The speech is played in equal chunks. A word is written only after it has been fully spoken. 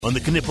On the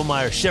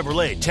Knippelmeyer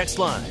Chevrolet text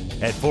line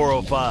at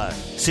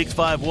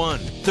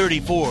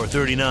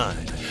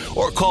 405-651-3439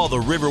 or call the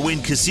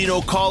Riverwind Casino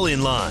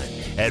call-in line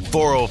at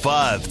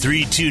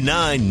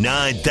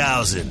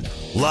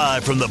 405-329-9000.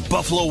 Live from the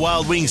Buffalo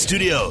Wild Wings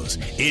studios,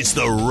 it's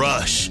The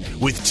Rush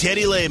with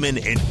Teddy Lehman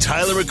and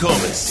Tyler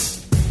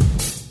McComas.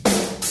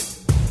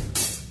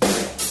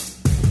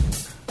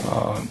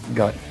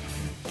 Got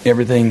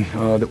everything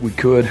that we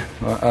could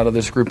out of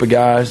this group of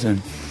guys,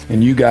 and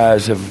you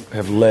guys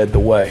have led the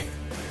way.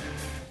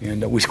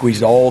 And we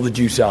squeezed all the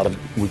juice out of it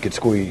we could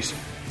squeeze.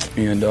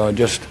 And I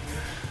just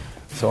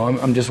want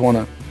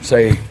to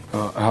say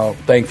how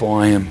thankful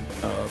I am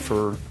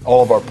for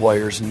all of our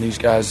players and these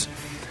guys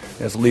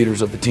as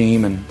leaders of the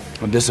team. And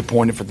I'm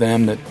disappointed for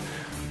them that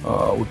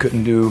we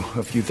couldn't do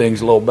a few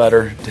things a little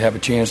better to have a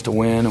chance to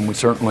win. And we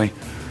certainly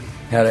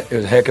it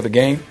was a heck of a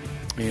game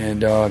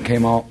and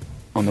came out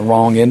on the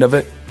wrong end of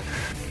it.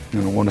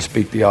 And I want to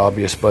speak the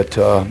obvious, but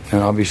and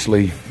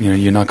obviously,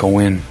 you're not going to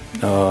win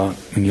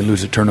when you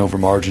lose a turnover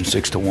margin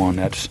 6-1.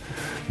 That's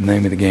the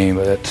name of the game.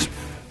 But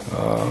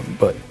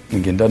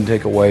again, doesn't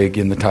take away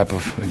the type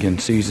of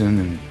season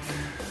and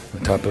the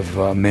type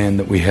of men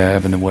that we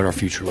have, and then what our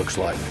future looks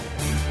like.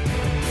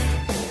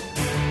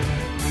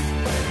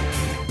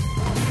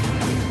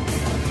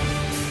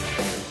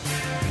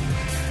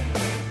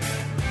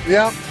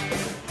 Yeah,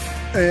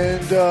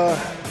 and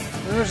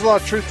there's a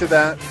lot of truth to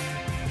that.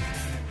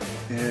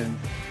 And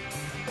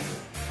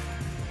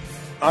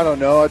I don't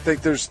know. I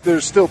think there's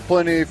still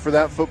plenty for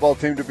that football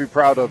team to be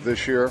proud of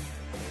this year.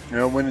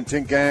 Winning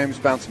 10 games,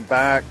 bouncing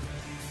back,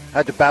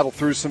 had to battle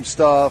through some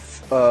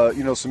stuff.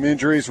 Some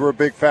injuries were a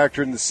big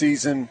factor in the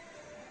season.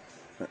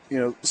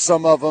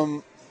 Some of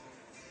them,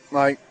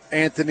 like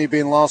Anthony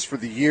being lost for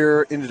the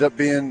year, ended up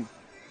being,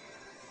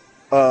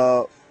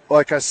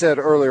 like I said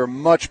earlier, a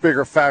much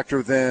bigger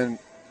factor than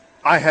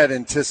I had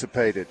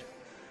anticipated.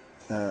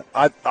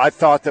 I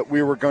thought that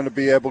we were going to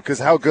be able, because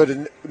how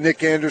good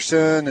Nick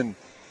Anderson and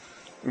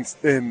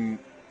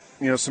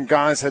some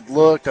guys had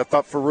looked. I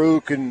thought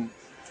Farouk and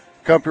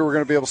company were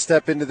going to be able to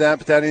step into that,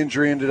 but that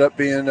injury ended up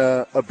being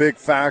a big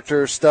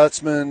factor.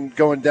 Stutzman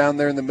going down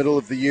there in the middle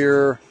of the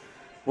year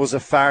was a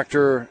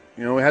factor.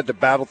 We had to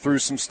battle through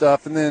some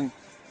stuff. And then,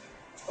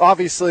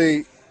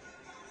 obviously,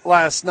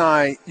 last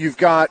night you've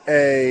got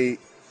a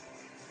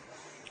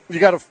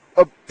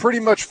pretty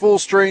much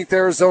full-strength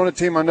Arizona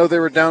team. I know they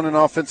were down an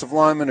offensive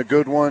lineman, a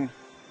good one.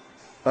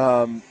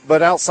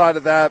 But outside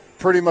of that,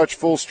 pretty much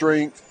full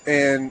strength.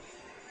 And,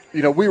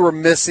 we were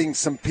missing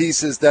some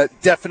pieces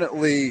that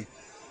definitely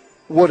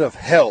would have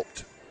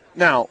helped.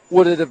 Now,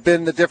 would it have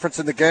been the difference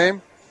in the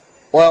game?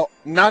 Well,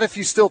 not if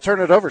you still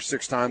turn it over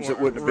 6 times. It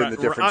wouldn't have been the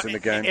difference in the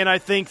game. And I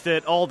think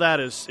that all that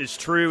is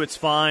true. It's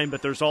fine,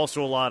 but there's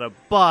also a lot of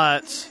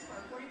buts.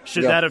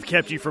 Should that have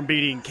kept you from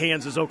beating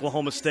Kansas,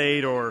 Oklahoma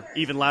State, or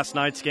even last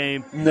night's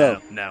game?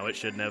 No, it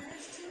shouldn't have.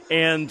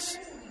 And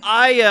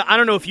I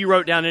don't know if you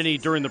wrote down any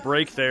during the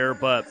break there,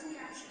 but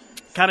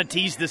kind of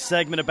teased this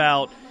segment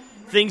about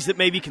things that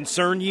maybe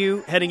concern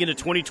you heading into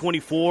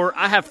 2024.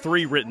 I have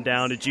 3 written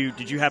down. Did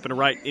you happen to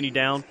write any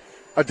down?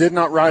 I did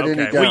not write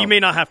any down. Well, you may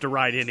not have to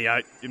write any.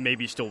 It may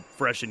be still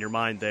fresh in your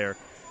mind there.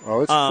 Oh,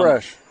 it's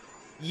fresh.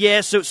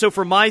 Yeah, so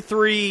for my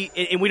 3,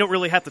 and we don't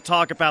really have to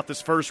talk about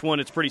this first one.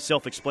 It's pretty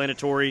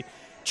self-explanatory.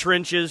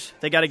 Trenches,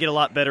 they got to get a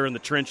lot better in the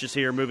trenches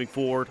here moving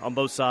forward on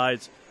both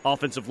sides.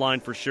 Offensive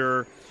line for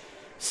sure.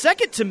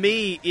 Second to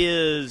me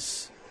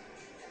is,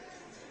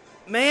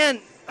 man,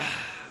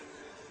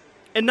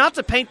 and not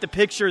to paint the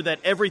picture that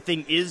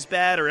everything is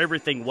bad or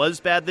everything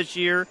was bad this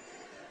year,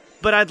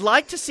 but I'd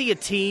like to see a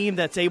team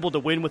that's able to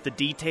win with the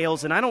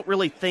details, and I don't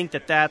really think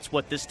that that's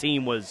what this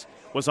team was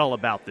all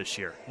about this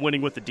year,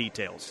 winning with the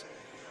details.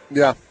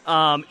 Yeah.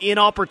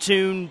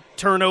 Inopportune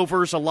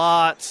turnovers a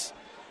lot,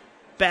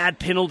 bad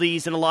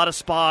penalties in a lot of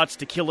spots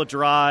to kill a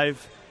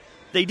drive.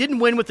 They didn't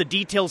win with the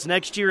details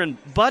next year, and,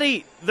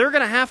 buddy, they're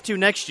going to have to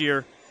next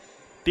year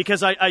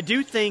because I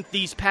do think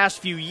these past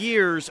few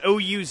years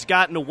OU's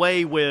gotten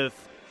away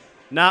with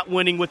not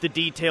winning with the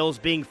details,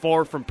 being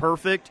far from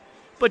perfect,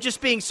 but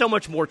just being so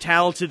much more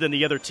talented than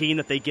the other team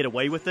that they get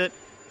away with it.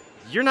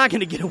 You're not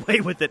going to get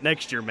away with it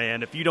next year,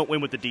 man, if you don't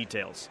win with the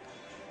details.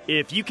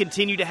 If you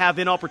continue to have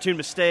inopportune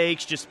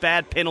mistakes, just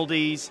bad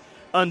penalties,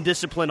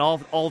 undisciplined,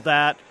 all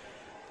that,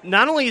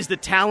 not only is the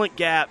talent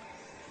gap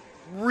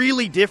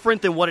really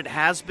different than what it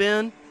has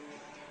been,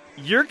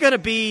 you're going to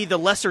be the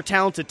lesser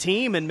talented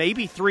team in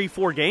maybe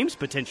 3-4 games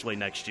potentially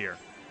next year.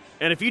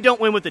 And if you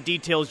don't win with the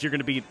details, you're going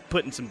to be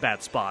put in some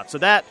bad spots. So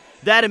that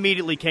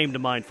immediately came to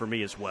mind for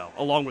me as well,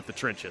 along with the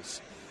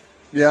trenches.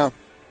 Yeah.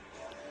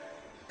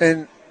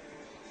 And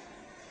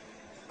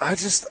I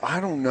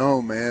don't know,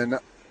 man.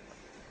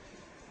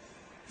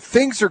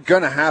 Things are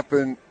going to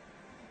happen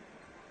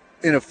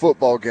in a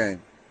football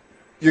game.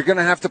 You're going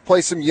to have to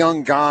play some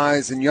young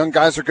guys, and young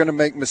guys are going to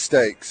make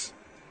mistakes,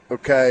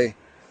 okay?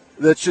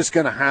 That's just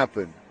going to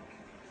happen.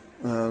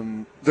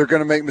 They're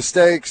going to make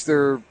mistakes.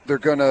 They're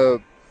going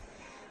to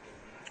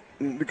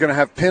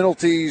have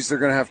penalties. They're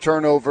going to have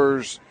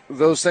turnovers.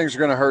 Those things are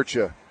going to hurt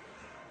you.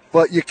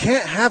 but you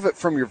can't have it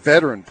from your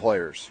veteran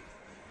players.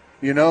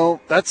 You know,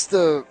 that's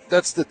the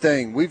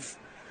thing. We've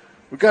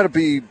got to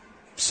be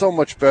so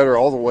much better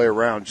all the way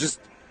around. Just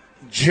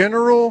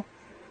general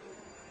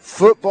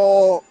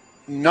football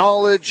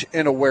knowledge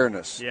and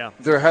awareness. Yeah.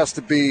 There has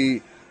to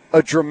be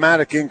a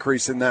dramatic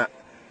increase in that.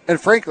 And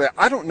frankly,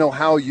 I don't know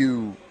how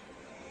you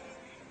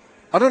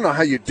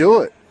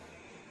do it,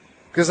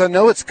 because I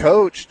know it's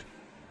coached.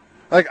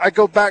 Like, I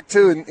go back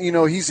to, and you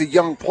know, he's a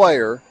young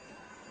player,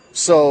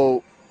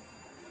 so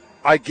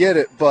I get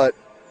it. But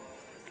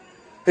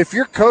if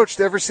you're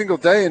coached every single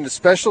day in the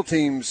special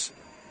teams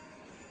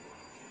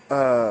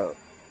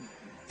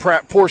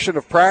portion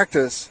of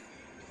practice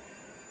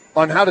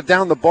on how to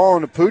down the ball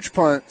in a pooch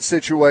punt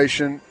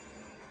situation,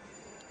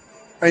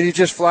 and you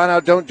just flat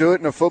out don't do it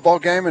in a football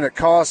game, and it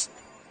costs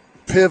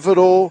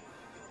pivotal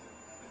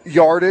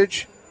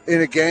yardage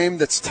in a game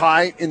that's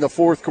tight in the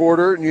fourth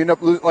quarter, and you end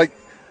up losing, like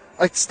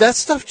that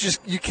stuff,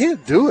 just you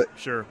can't do it.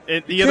 Sure.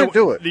 You can't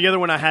do it. The other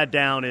one I had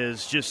down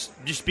is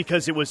just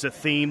because it was a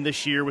theme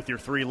this year with your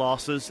 3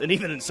 losses, and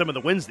even in some of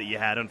the wins that you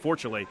had,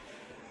 unfortunately,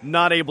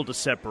 not able to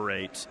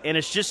separate. And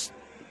it's just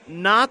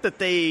not that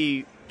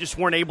they just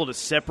weren't able to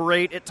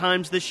separate at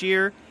times this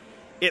year.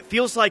 It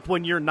feels like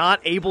when you're not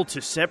able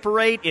to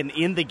separate and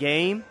in the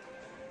game,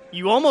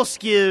 you almost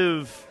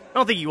give – I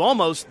don't think you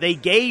almost – they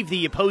gave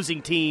the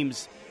opposing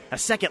teams a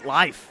second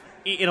life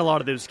in a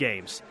lot of those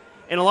games.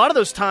 And a lot of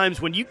those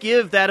times when you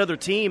give that other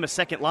team a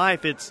second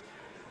life, it's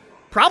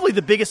probably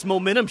the biggest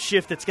momentum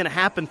shift that's going to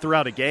happen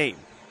throughout a game.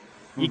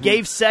 You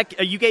gave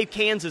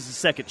Kansas a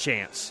second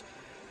chance.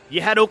 You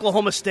had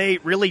Oklahoma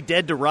State really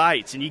dead to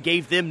rights, and you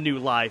gave them new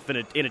life and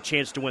a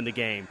chance to win the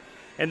game.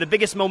 And the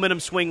biggest momentum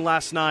swing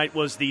last night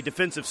was the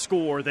defensive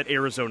score that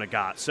Arizona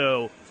got.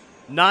 So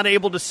not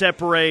able to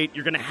separate.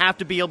 You're going to have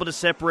to be able to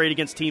separate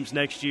against teams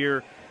next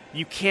year.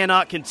 You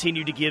cannot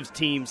continue to give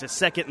teams a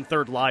second and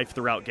third life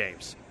throughout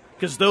games,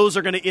 because those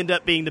are going to end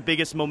up being the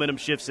biggest momentum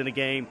shifts in a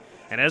game.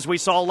 And as we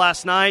saw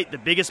last night, the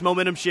biggest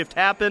momentum shift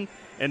happened,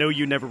 and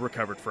OU never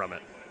recovered from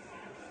it.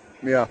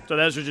 Yeah. So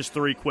those are just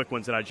 3 quick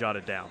ones that I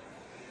jotted down.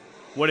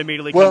 What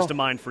immediately comes to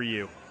mind for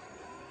you?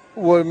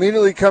 What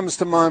immediately comes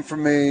to mind for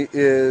me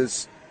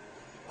is,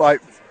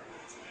 like,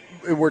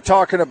 we're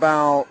talking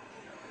about,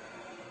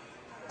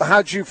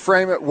 how'd you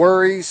frame it,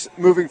 worries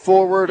moving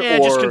forward? Yeah,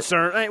 or just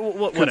concern.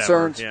 Whatever.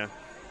 Concerns? Yeah.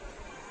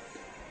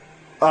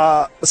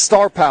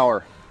 Star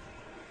power.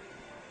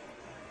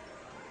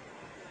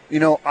 You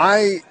know,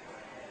 I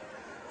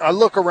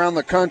look around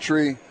the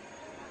country,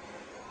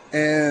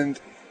 and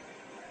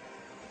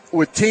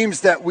with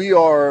teams that we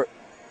are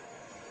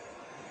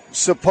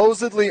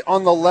supposedly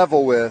on the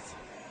level with,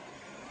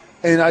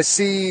 and I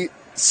see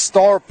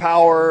star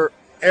power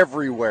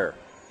everywhere.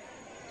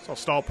 Saw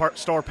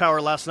star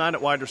power last night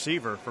at wide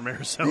receiver from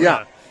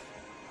Arizona.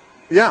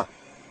 Yeah.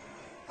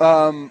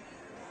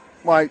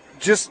 Like,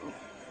 just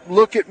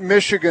look at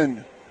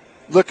Michigan,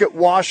 look at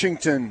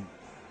Washington,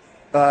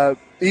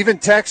 even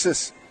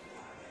Texas.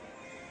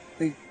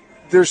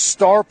 There's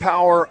star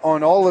power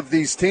on all of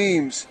these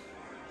teams,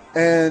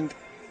 and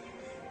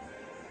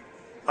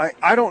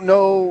I don't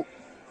know.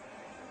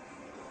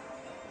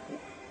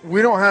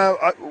 We don't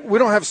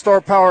have star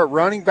power at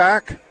running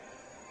back.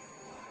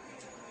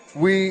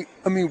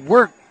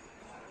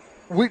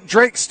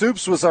 Drake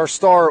Stoops was our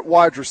star at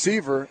wide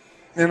receiver,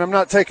 and I'm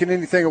not taking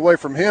anything away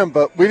from him,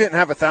 but we didn't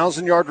have a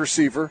 1,000-yard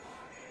receiver.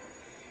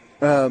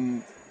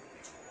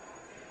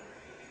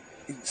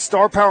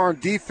 Star power on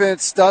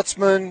defense,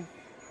 Stutzman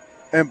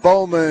and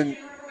Bowman,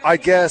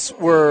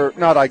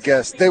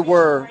 they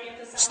were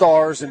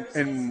stars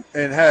and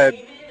had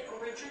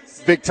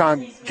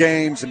big-time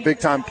games and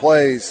big-time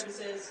plays.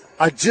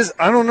 I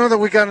don't know that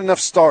we got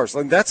enough stars.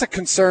 And that's a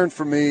concern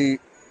for me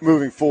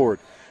moving forward.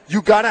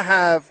 You got to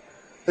have,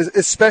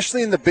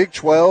 especially in the Big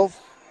 12,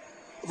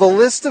 the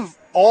list of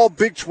all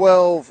Big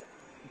 12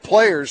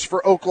 players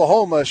for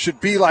Oklahoma should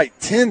be like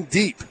 10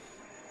 deep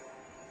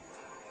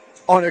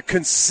on a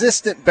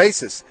consistent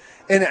basis.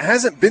 And it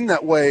hasn't been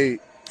that way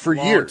for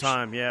years. Long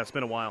time. Yeah, it's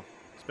been a while.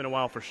 It's been a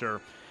while for sure.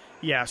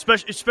 Yeah,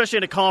 especially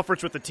in a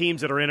conference with the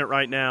teams that are in it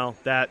right now.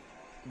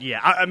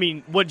 I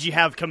mean, what did you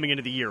have coming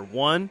into the year?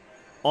 1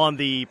 on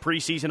the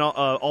preseason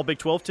all Big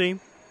 12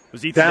 team?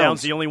 Was Ethan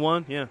Downs the only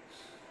one? Yeah.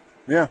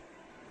 Yeah.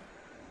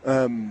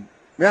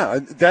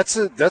 That's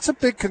a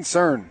big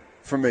concern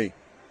for me.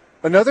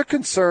 Another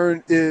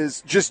concern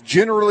is, just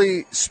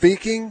generally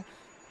speaking,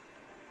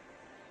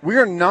 we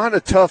are not a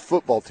tough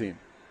football team.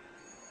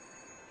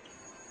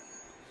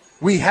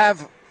 We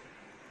have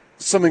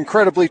some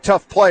incredibly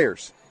tough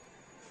players.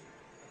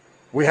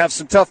 We have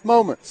some tough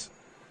moments.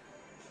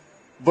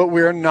 But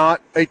we are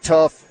not a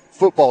tough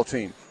football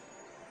team.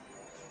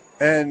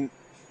 And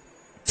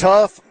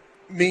tough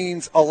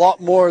means a lot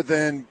more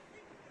than,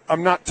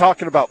 I'm not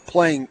talking about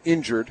playing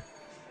injured.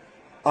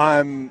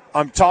 I'm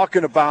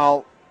talking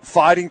about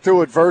fighting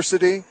through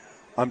adversity.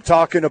 I'm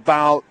talking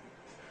about,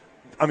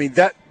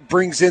 that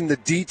brings in the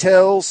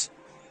details,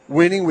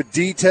 winning with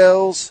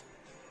details,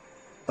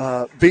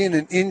 being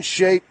an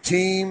in-shape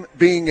team,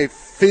 being a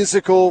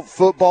physical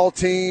football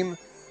team.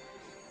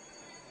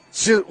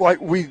 So, like,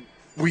 we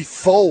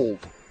fold.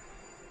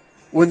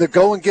 When the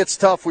going gets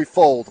tough, we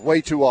fold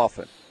way too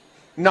often.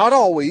 Not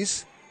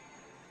always.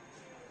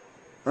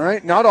 All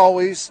right? Not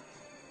always,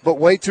 but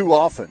way too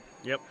often.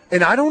 Yep.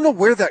 And I don't know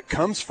where that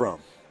comes from.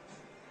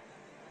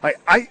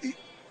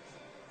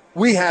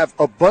 We have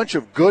a bunch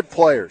of good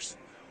players.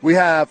 We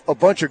have a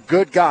bunch of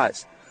good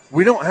guys.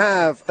 We don't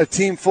have a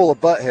team full of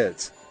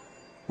buttheads.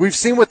 We've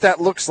seen what that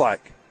looks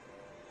like.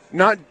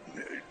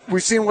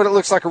 We've seen what it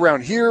looks like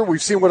around here.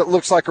 We've seen what it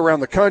looks like around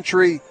the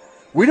country.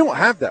 We don't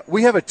have that.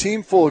 We have a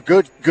team full of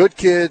good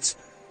kids,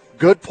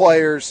 good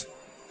players,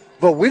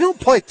 but we don't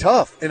play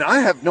tough, and I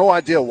have no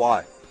idea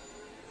why.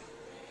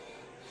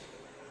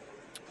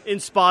 In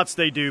spots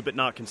they do, but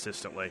not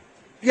consistently.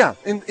 Yeah,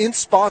 in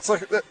spots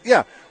like that,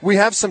 yeah. We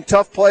have some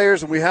tough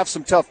players and we have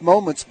some tough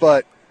moments,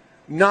 but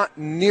not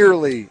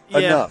nearly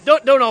enough.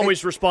 Don't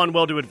always respond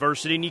well to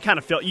adversity, and you kind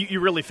of felt you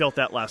really felt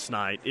that last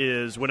night.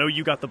 Is when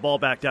OU got the ball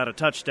back down a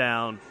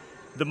touchdown,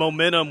 the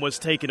momentum was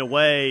taken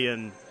away,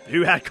 and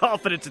who had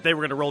confidence that they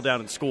were going to roll down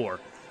and score?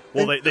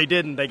 Well, they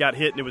didn't. They got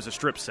hit, and it was a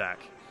strip sack.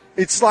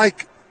 It's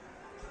like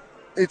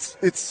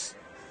it's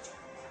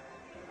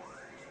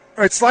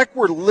like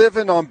we're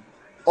living on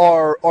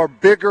our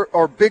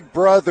big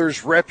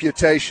brother's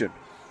reputation.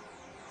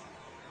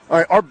 All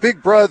right, our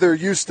big brother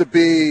used to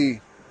be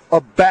a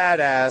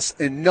badass,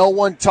 and no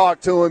one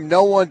talked to him,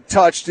 no one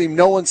touched him,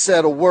 no one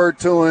said a word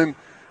to him.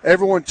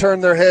 Everyone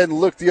turned their head and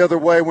looked the other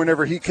way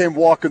whenever he came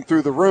walking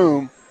through the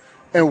room.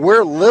 And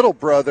we're little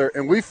brother,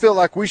 and we feel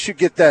like we should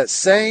get that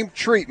same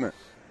treatment.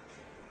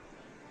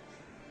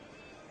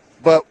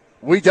 But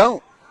we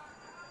don't.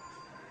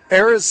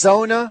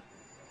 Arizona,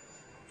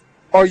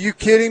 are you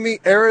kidding me?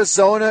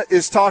 Arizona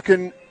is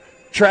talking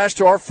trash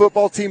to our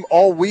football team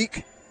all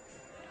week,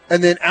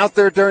 and then out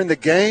there during the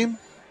game?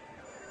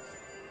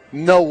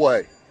 No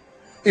way.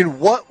 In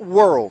what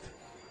world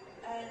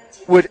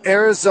would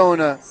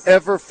Arizona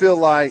ever feel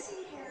like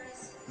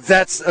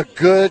that's a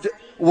good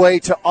way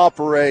to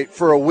operate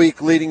for a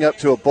week leading up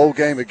to a bowl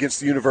game against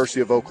the University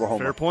of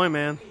Oklahoma? Fair point,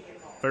 man.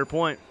 Fair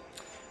point.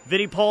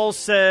 Vinny Paul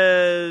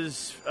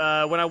says,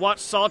 when I watch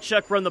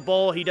Sawchuk run the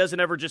ball, he doesn't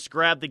ever just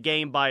grab the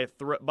game by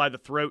the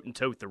throat and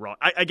tote the rock.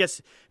 I guess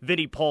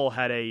Vinny Paul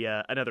had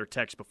another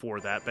text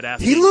before that,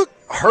 but he looked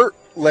hurt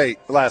late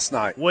last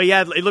night. Well,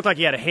 it looked like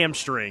he had a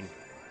hamstring.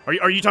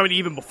 Are you talking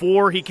even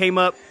before he came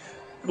up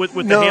with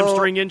the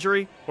hamstring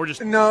injury, or just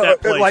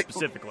that play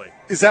specifically?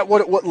 Is that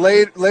what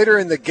later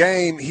in the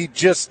game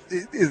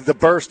the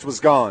burst was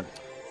gone?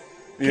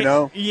 You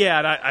know? Yeah,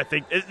 and I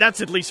think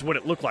that's at least what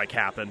it looked like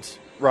happened.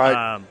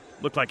 Right.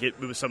 Looked like it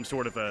was some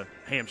sort of a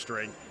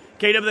hamstring.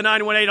 KW the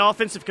 918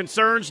 offensive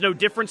concerns, no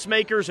difference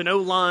makers, and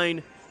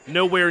O-line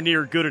nowhere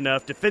near good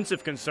enough.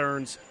 Defensive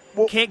concerns,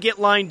 can't get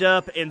lined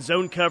up, and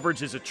zone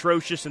coverage is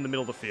atrocious in the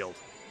middle of the field.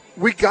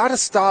 We got to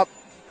stop.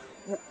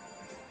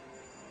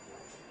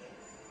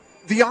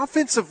 The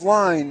offensive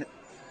line,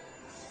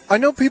 I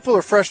know people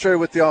are frustrated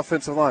with the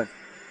offensive line.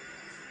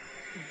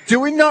 Do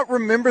we not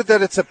remember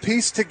that it's a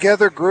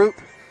pieced-together group?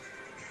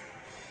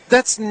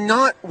 That's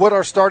not what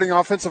our starting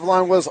offensive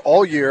line was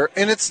all year,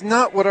 and it's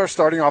not what our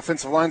starting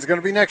offensive line is going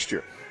to be next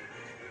year.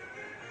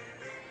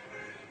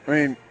 I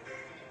mean,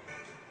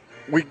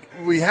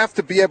 we have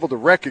to be able to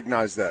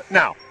recognize that.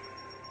 Now,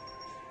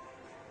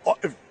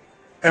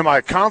 am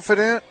I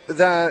confident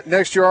that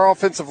next year our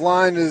offensive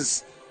line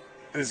is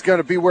going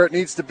to be where it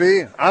needs to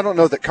be? I don't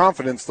know that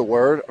confidence the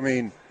word. I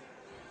mean,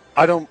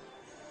 I'm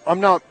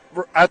not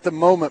at the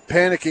moment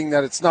panicking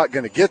that it's not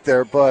going to get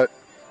there, but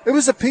it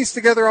was a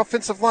pieced-together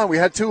offensive line. We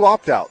had 2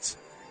 opt-outs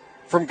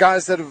from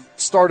guys that have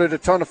started a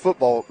ton of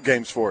football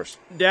games for us.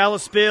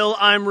 Dallas Bill,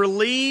 I'm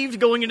relieved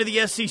going into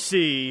the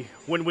SEC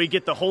when we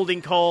get the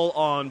holding call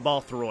on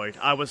Bothroyd.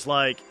 I was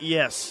like,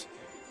 yes,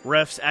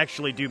 refs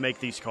actually do make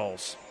these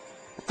calls.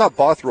 I thought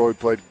Bothroyd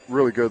played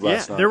really good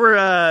last night. There were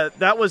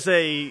that was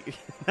a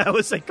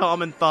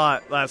common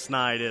thought last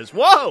night is,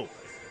 whoa,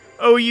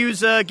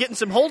 OU's getting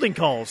some holding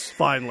calls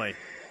finally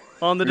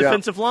on the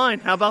defensive line.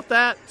 How about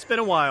that? It's been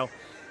a while.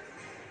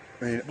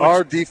 I mean,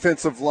 our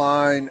defensive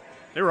line,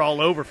 they were all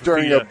over for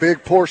during a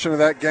big portion of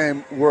that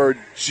game, were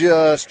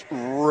just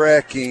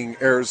wrecking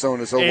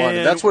Arizona's O-line.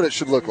 And that's what it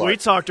should look like. We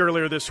talked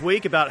earlier this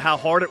week about how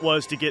hard it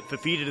was to get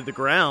Fifita to the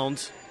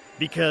ground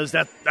because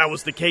that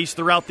was the case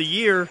throughout the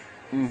year.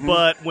 Mm-hmm.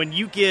 But when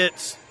you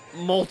get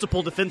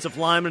multiple defensive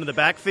linemen in the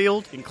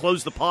backfield and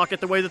close the pocket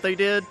the way that they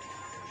did,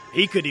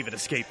 he couldn't even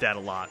escape that a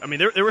lot. I mean,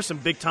 there were some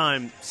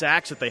big-time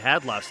sacks that they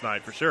had last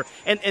night for sure.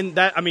 And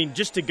that, I mean,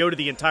 just to go to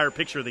the entire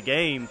picture of the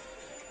game,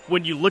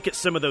 when you look at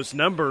some of those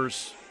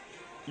numbers,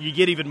 you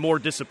get even more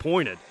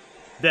disappointed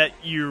that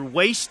you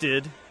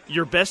wasted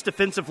your best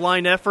defensive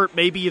line effort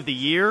maybe of the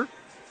year,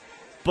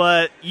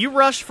 but you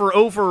rushed for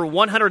over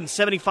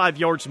 175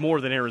 yards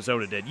more than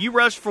Arizona did. You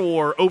rushed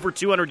for over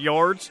 200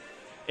 yards,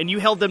 and you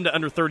held them to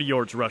under 30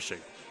 yards rushing.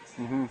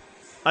 Mm-hmm.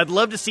 I'd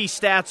love to see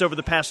stats over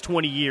the past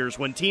 20 years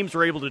when teams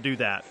were able to do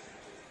that.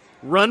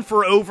 Run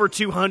for over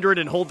 200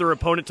 and hold their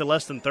opponent to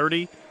less than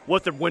 30,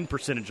 what the win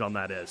percentage on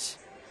that is.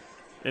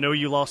 And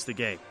OU lost the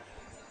game.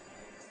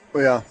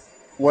 Yeah,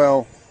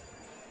 well,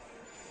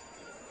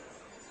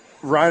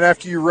 right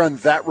after you run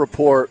that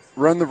report,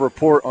 run the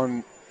report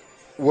on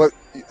what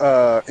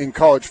in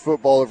college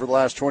football over the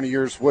last 20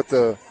 years, what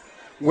the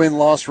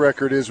win-loss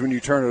record is when you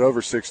turn it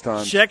over 6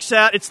 times. Checks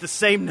out. It's the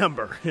same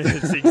number.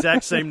 It's the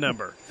exact same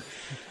number.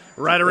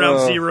 Right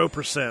around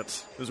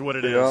 0% is what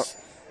it is.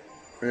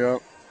 Yeah,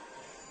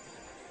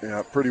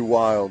 pretty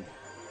wild.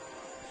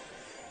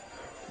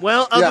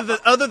 Well,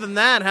 other than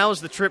that, how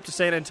was the trip to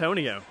San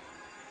Antonio?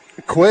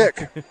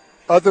 Quick.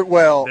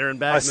 There and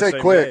back I in the say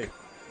same quick.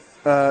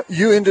 day.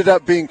 You ended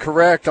up being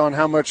correct on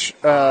how much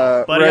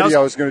radio I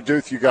was going to do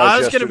with you guys I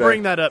was yesterday. going to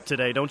bring that up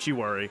today. Don't you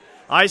worry.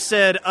 I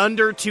said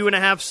under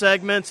 2.5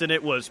 segments, and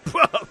it was,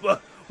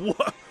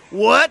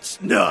 what?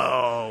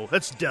 No,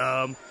 that's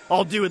dumb.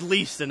 I'll do at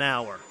least an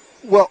hour.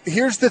 Well,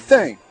 here's the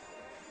thing.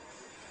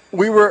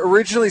 We were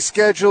originally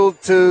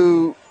scheduled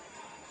to,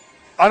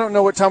 I don't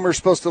know what time we were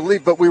supposed to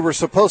leave, but we were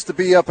supposed to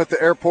be up at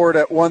the airport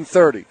at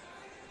 1:30.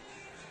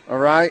 All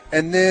right?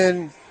 And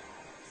then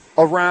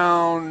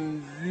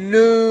around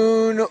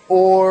noon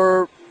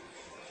or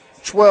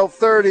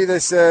 12:30, they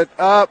said,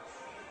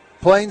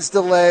 plane's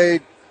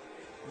delayed.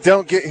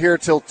 Don't get here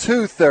till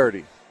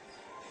 2:30.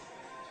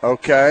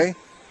 Okay.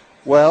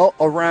 Well,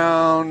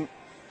 around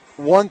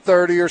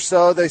 1:30 or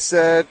so, they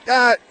said,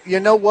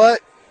 you know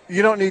what?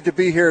 You don't need to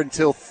be here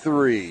until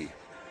 3.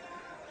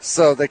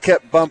 So they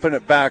kept bumping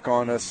it back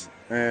on us.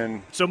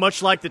 And so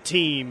much like the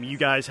team, you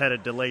guys had a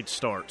delayed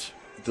start.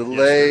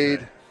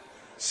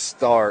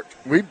 Start.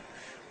 We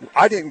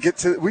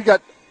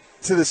got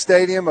to the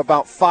stadium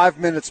about 5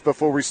 minutes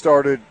before we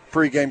started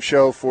pregame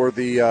show for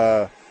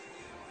the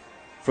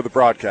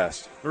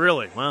broadcast.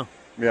 Really? Wow.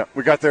 Yeah,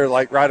 we got there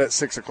right at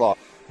 6 o'clock.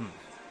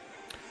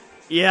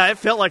 Yeah, it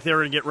felt like they were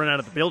going to get run out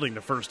of the building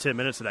the first 10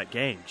 minutes of that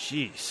game.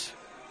 Jeez.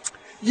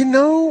 You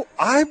know,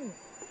 I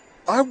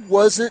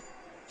wasn't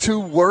too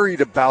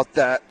worried about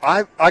that.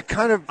 I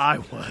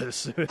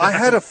was. I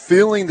had a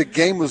feeling the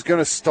game was going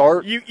to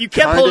start. You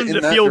kept holding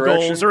the field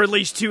direction. goals, or at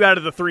least 2 out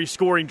of the 3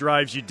 scoring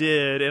drives you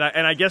did, and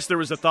I guess there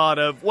was a thought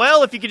of,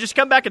 well, if you could just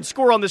come back and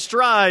score on this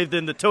drive,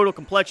 then the total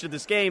complexion of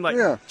this game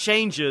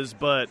changes.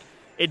 But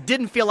it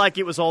didn't feel like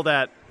it was all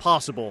that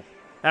possible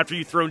after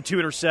you'd thrown 2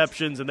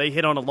 interceptions and they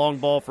hit on a long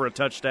ball for a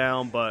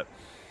touchdown. But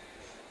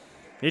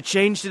it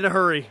changed in a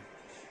hurry.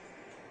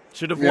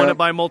 Should have won it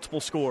by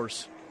multiple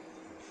scores.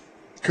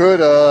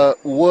 Coulda,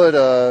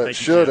 woulda,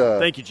 shoulda.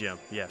 Thank you, Jim.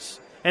 Yes.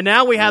 And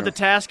now we have the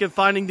task of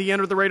finding the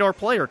under-the-radar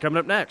player coming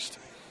up next.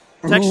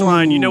 Text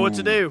line, you know what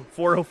to do,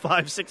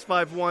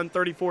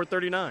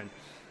 405-651-3439.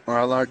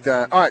 I like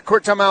that. All right,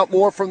 quick timeout.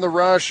 More from the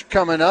Rush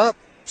coming up.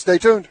 Stay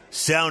tuned.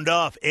 Sound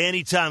off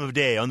any time of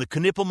day on the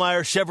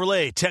Knippelmeyer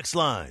Chevrolet text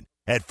line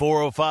at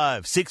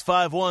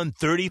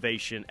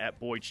 405-651-30. At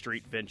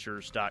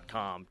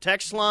BoydStreetVentures.com.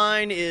 Text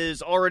line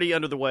is already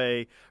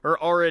underway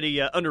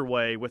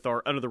with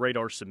our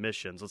under-the-radar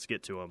submissions. Let's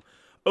get to them.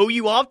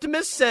 OU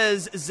Optimist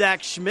says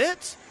Zach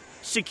Schmidt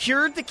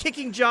secured the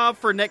kicking job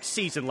for next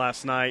season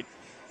last night.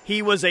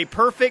 He was a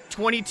perfect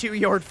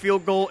 22-yard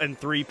field goal and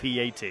 3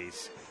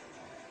 PATs.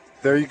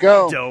 There you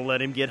go. Don't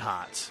let him get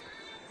hot.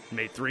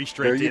 Made 3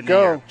 straight there in the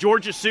year.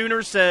 Georgia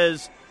Sooner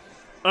says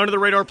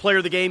under-the-radar player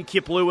of the game,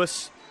 Kip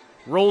Lewis.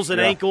 Rolls an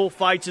ankle,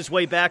 fights his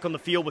way back on the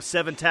field with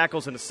 7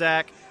 tackles and a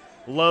sack.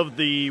 Love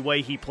the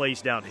way he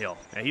plays downhill.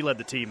 And he led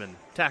the team in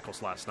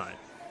tackles last night.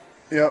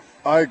 Yep,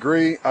 I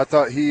agree. I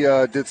thought he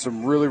did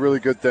some really,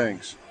 really good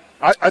things.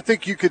 I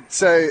think you could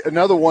say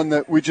another one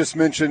that we just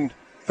mentioned,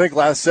 I think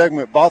last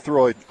segment,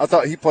 Bothroyd. I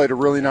thought he played a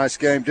really nice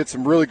game, did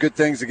some really good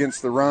things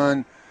against the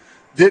run.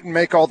 Didn't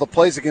make all the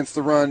plays against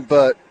the run,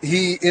 but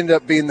he ended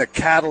up being the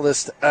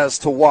catalyst as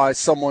to why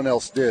someone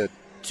else did.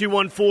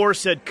 214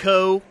 said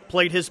Coe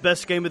played his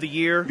best game of the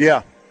year.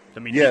 Yeah. I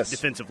mean,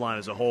 defensive line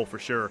as a whole for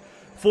sure.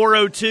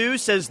 402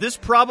 says this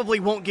probably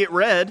won't get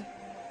read,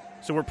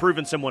 so we're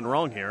proving someone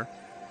wrong here.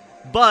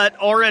 But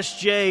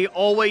RSJ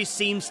always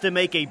seems to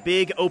make a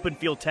big open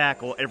field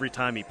tackle every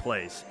time he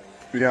plays.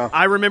 Yeah.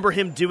 I remember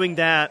him doing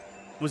that.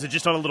 Was it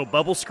just on a little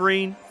bubble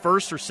screen?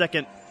 First or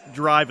second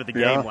drive of the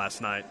game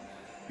last night.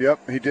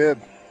 Yep, he did.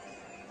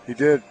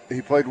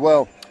 He played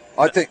well.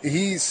 I think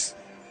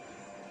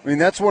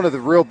that's one of the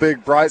real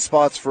big bright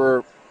spots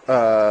for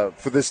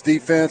this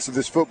defense and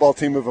this football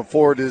team moving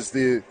forward is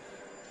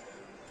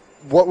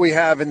what we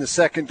have in the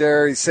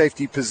secondary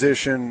safety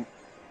position.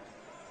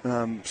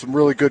 Some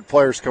really good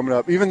players coming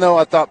up, even though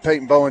I thought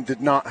Peyton Bowen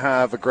did not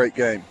have a great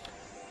game.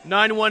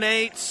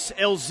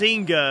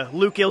 918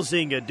 Luke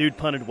Elzinga, dude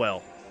punted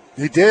well.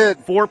 He did.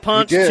 4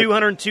 punts,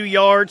 202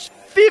 yards,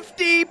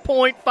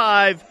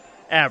 50.5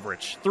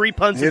 average. 3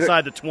 punts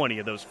inside the 20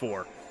 of those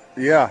 4.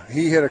 Yeah,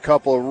 he hit a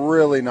couple of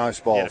really nice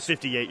balls. Yeah, a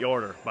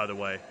 58-yarder, by the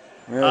way.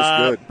 Yeah,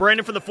 that's good.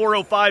 Brandon from the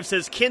 405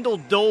 says Kendall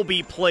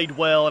Dolby played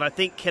well, and I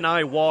think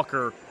Kenai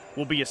Walker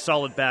will be a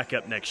solid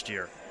backup next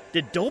year.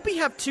 Did Dolby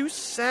have 2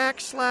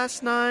 sacks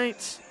last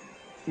night?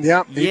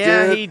 Yeah,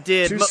 he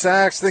did. 2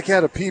 sacks. I think he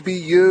had a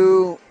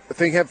PBU. I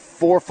think he had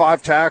 4 or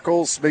 5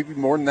 tackles, maybe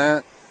more than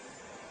that.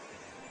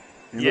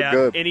 He looked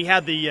good. And he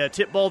had the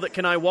tip ball that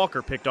Kenai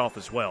Walker picked off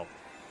as well.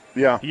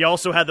 Yeah. He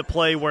also had the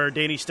play where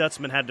Danny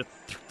Stutzman had to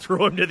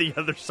throw him to the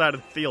other side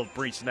of the field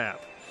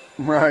pre-snap.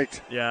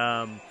 Right.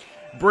 Yeah.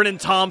 Brennan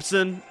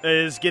Thompson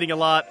is getting a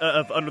lot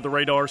of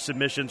under-the-radar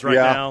submissions right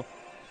now.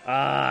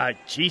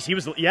 He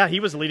was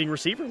the leading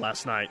receiver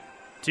last night.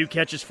 2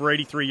 catches for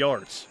 83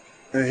 yards.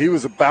 And he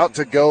was about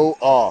to go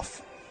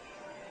off.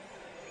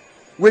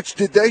 Which,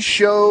 did they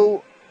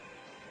show?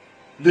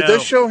 Did they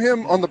show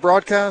him on the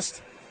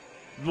broadcast?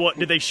 What,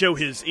 did they show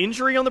his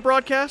injury on the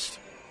broadcast?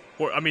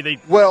 Or, I mean, they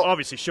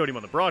obviously showed him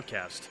on the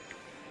broadcast.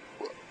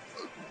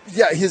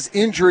 Yeah, his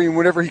injury and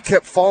whenever he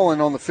kept falling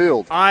on the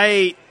field.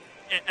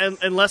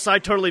 Unless I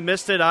totally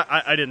missed it,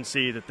 I didn't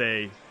see that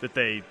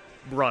they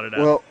brought it up.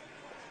 Well,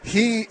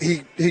 he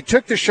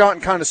took the shot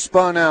and kind of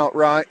spun out,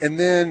 right, and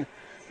then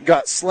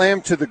got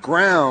slammed to the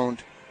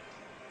ground,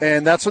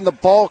 and that's when the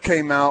ball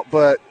came out,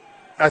 but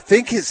I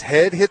think his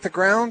head hit the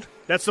ground.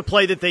 That's the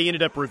play that they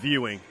ended up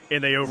reviewing,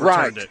 and they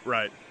overturned it.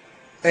 Right.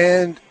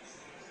 And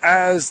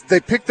as they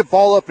picked the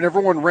ball up and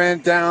everyone ran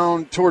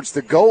down towards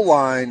the goal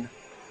line,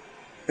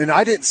 and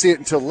I didn't see it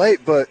until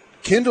late, but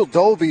Brennan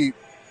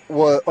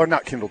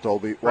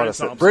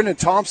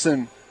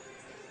Thompson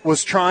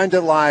was trying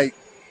to,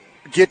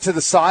 get to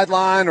the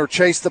sideline or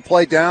chase the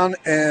play down,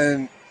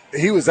 and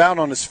he was out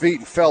on his feet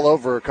and fell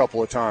over a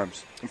couple of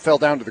times and fell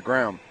down to the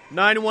ground.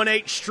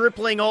 918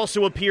 Stripling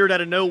also appeared out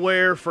of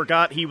nowhere,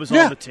 forgot he was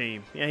on the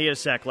team. Yeah, he had a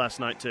sack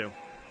last night, too.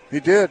 He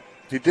did.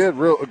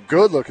 Real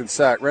good-looking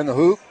sack. Ran the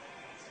hoop.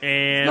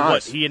 And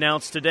nice. He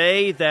announced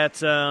today that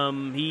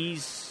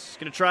he's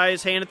going to try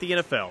his hand at the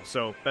NFL.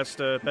 So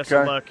best of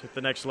luck at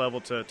the next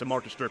level to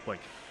Marcus Stripling.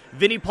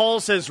 Vinny Paul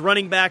says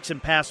running backs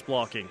and pass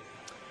blocking.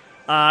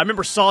 I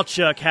remember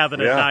Sawchuk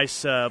having a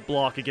nice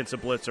block against a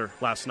blitzer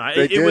last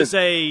night. It was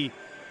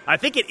I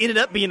think it ended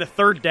up being a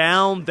third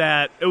down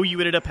that OU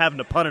ended up having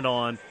to punt it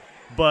on,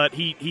 but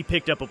he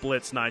picked up a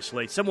blitz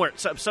nicely somewhere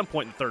at some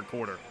point in the third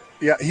quarter.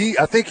 Yeah,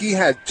 I think he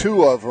had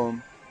 2 of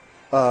them.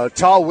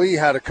 Tawi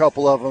had a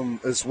couple of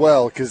them as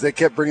well because they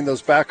kept bringing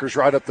those backers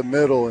right up the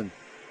middle. And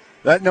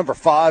that number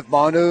 5,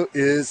 Manu,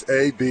 is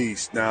a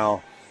beast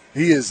now.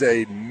 He is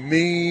a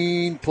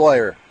mean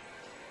player.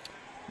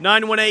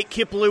 918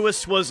 Kip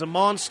Lewis was a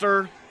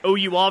monster.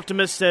 OU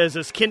Optimist says,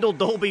 is Kendall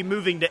Dolby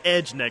moving to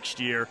edge next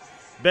year?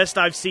 Best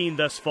I've seen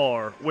thus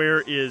far.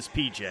 Where is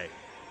PJ?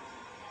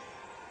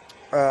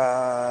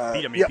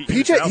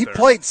 PJ, he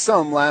played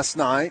some last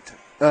night.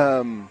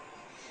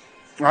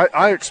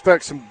 I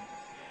expect some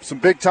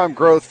big-time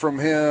growth from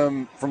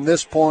him from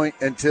this point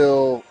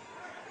until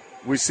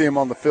we see him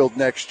on the field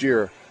next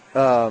year.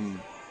 Kendall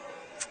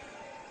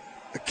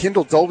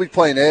Dolby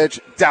playing edge,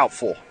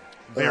 doubtful.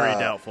 Very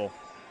doubtful.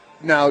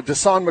 Now,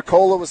 Dasan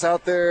McCullough was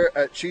out there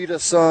at Cheetah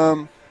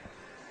some,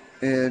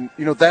 and,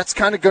 that's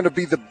kind of going to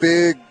be the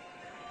big,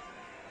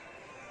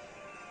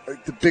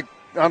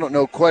 I don't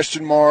know,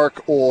 question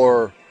mark,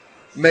 or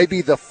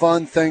maybe the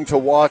fun thing to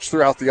watch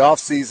throughout the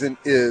offseason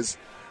is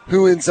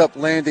who ends up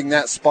landing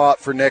that spot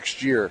for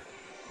next year.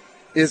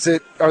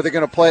 Are they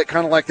going to play it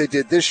kind of like they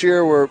did this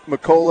year where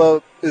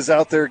McCullough is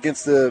out there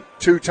against the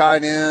 2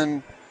 tight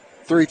end,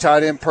 3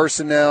 tight end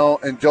personnel,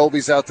 and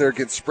Dolby's out there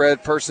against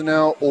spread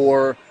personnel,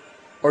 or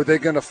are they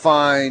going to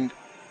find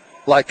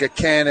like a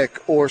Kanik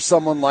or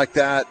someone like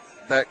that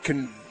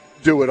can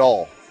do it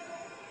all?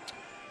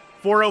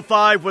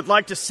 405 would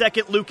like to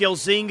second Luke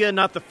Elzinga.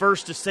 Not the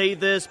first to say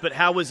this, but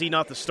how was he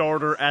not the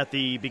starter at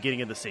the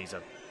beginning of the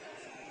season?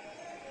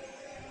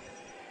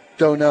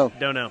 Don't know.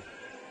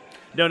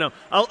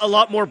 A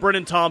lot more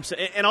Brennan Thompson,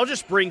 and I'll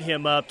just bring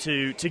him up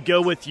to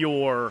go with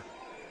your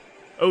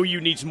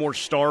OU needs more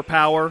star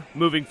power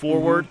moving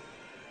forward. Mm-hmm.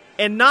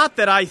 And not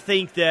that I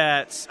think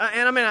that,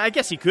 and I mean, I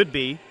guess he could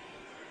be.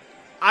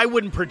 I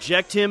wouldn't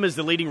project him as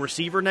the leading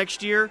receiver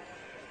next year,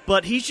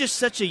 but he's just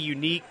such a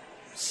unique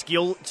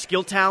skill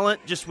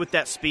talent, just with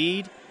that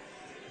speed,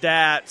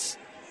 that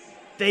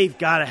they've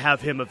got to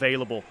have him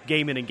available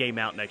game in and game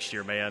out next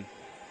year, man.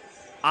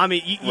 I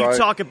mean, you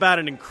talk about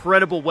an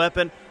incredible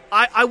weapon.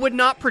 I would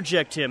not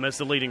project him as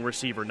the leading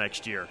receiver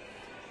next year.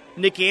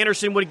 Nick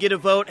Anderson would get a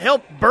vote.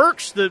 Hell,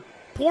 Burks, the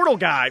portal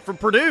guy from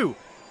Purdue,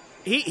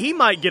 he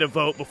might get a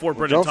vote before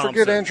Brennan Thompson. Don't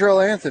forget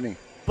Andrell Anthony.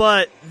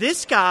 But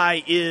this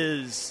guy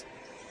is,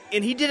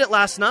 and he did it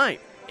last night.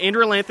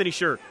 Andrell Anthony,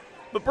 sure.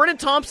 But Brennan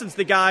Thompson's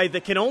the guy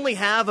that can only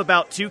have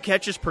about 2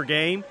 catches per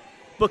game,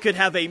 but could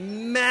have a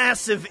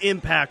massive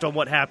impact on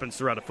what happens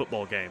throughout a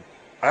football game.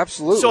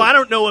 Absolutely. So I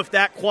don't know if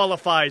that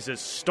qualifies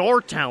as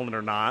star talent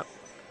or not,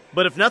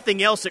 but if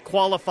nothing else, it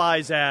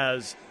qualifies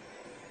as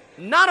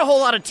not a whole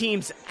lot of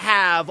teams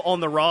have on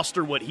the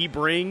roster what he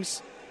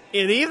brings.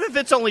 And even if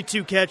it's only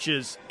 2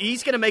 catches,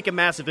 he's going to make a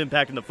massive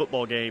impact in the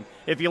football game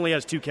if he only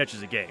has 2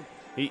 catches a game.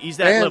 He's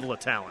that level of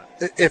talent.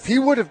 If he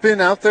would have been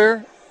out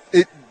there,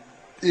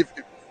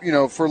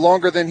 for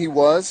longer than he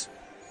was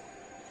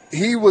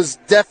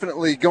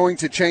definitely going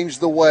to change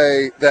the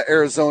way that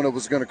Arizona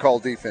was going to call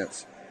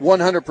defense.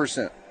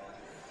 100%.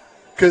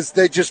 Because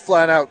they just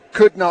flat out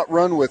could not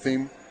run with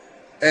him.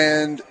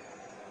 And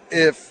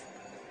if,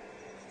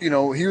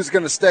 he was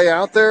going to stay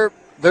out there,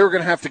 they were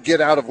going to have to get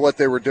out of what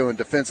they were doing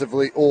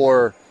defensively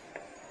or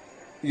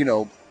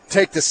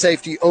take the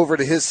safety over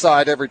to his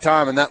side every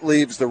time, and that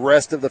leaves the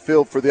rest of the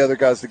field for the other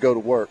guys to go to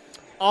work.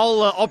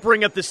 I'll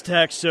bring up this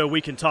text so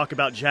we can talk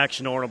about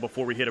Jackson Arnold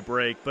before we hit a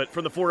break. But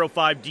for the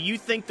 405, do you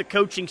think the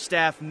coaching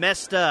staff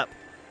messed up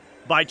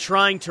by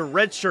trying to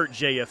redshirt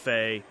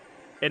JFA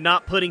and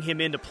not putting him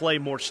in to play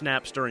more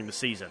snaps during the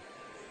season?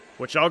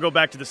 Which I'll go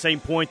back to the same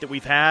point that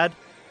we've had.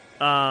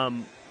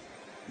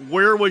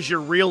 Where was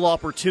your real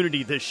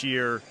opportunity this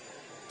year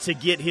to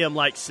get him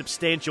like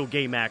substantial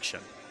game action?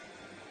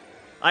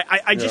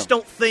 I just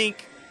don't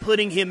think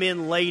putting him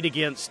in late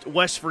against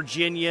West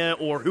Virginia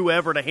or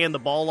whoever to hand the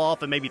ball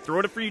off and maybe throw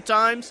it a few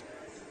times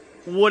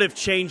would have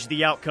changed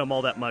the outcome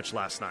all that much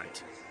last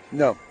night.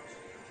 No.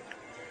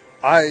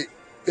 I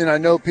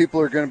know people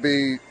are going to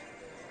be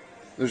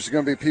 – there's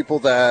going to be people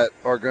that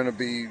are going to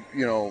be,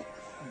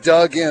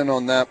 dug in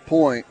on that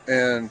point,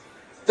 and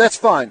that's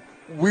fine.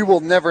 We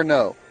will never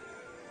know.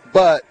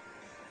 But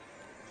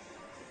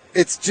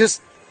it's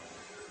just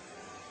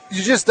 –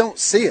 you just don't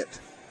see it.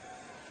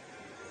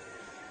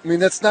 I mean,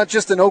 that's not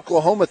just an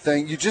Oklahoma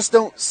thing. You just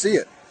don't see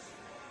it.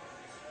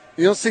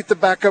 You don't see the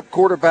backup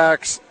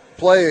quarterbacks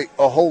play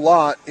a whole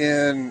lot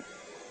in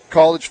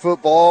college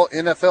football,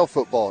 NFL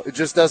football. It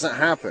just doesn't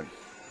happen.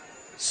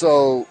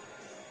 So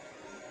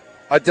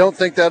I don't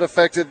think that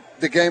affected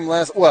the game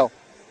last – well,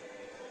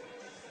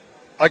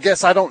 I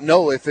guess I don't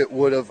know if it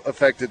would have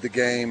affected the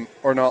game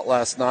or not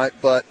last night,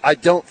 but I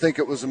don't think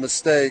it was a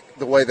mistake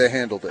the way they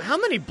handled it. How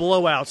many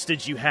blowouts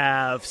did you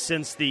have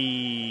since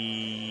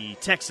the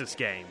Texas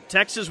game?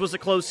 Texas was a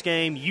close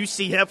game.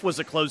 UCF was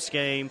a close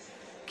game.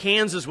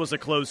 Kansas was a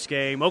close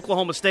game.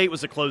 Oklahoma State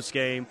was a close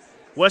game.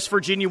 West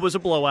Virginia was a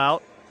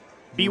blowout.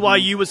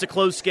 BYU was a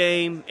close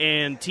game,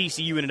 and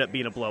TCU ended up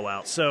being a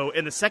blowout. So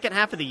in the second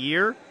half of the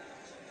year,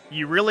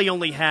 you really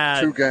only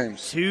had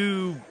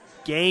two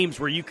games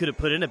where you could have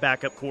put in a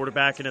backup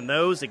quarterback, and in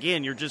those,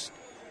 again, you're just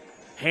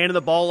handing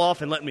the ball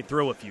off and letting me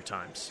throw a few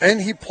times. And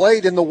he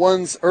played in the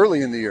ones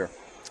early in the year.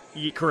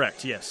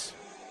 Correct, yes.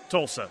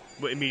 Tulsa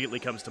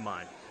immediately comes to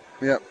mind.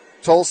 Yeah,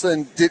 Tulsa,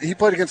 and he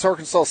played against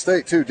Arkansas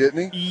State too,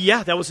 didn't he?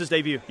 Yeah, that was his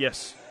debut,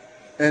 yes.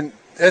 And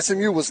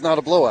SMU was not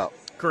a blowout.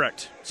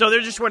 Correct. So there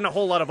just weren't a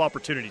whole lot of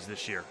opportunities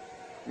this year.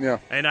 Yeah.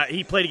 And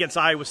he played against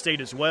Iowa State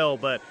as well,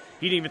 but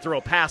he didn't even throw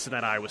a pass in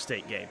that Iowa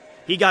State game.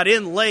 He got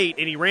in late,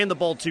 and he ran the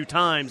ball 2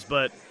 times,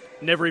 but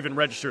never even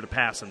registered a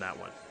pass in that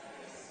one.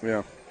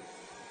 Yeah.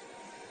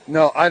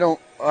 No, I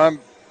don't.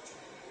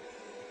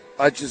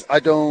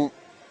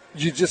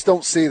 You just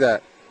don't see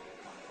that.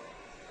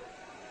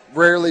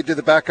 Rarely do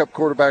the backup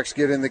quarterbacks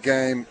get in the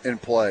game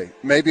and play.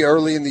 Maybe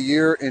early in the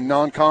year in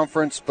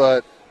non-conference,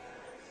 but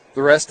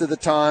the rest of the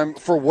time,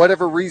 for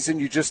whatever reason,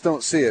 you just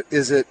don't see it.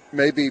 Is it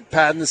maybe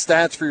padding the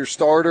stats for your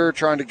starter,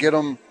 trying to get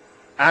them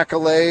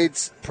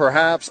accolades,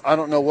 perhaps? I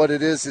don't know what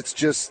it is. It's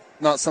just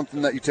not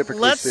something that you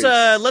typically see.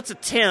 Let's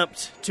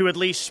attempt to at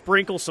least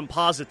sprinkle some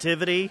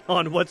positivity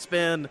on what's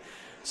been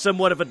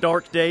somewhat of a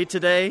dark day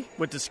today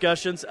with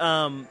discussions.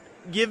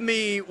 Give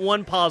me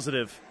one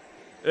positive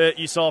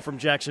you saw from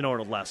Jackson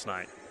Arnold last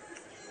night.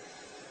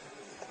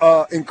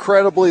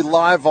 Incredibly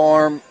live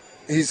arm.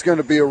 He's going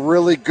to be a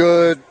really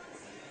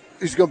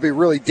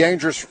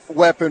dangerous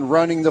weapon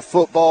running the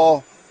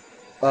football.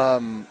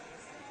 I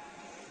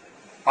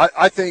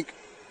think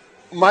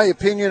my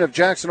opinion of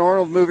Jackson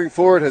Arnold moving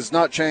forward has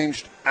not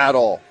changed at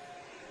all.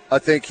 I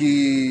think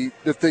the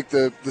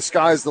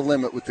sky's the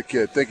limit with the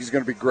kid. I think he's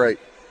going to be great.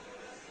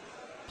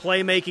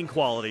 Playmaking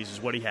qualities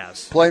is what he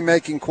has.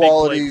 Playmaking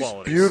qualities,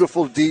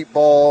 beautiful deep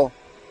ball,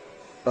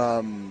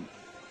 and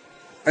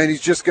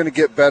he's just going to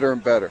get better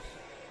and better.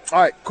 All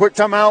right, quick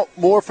timeout.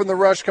 More from the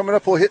Rush coming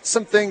up. We'll hit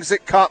some things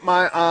that caught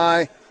my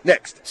eye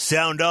next.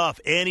 Sound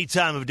off any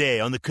time of day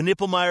on the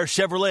Knippelmeyer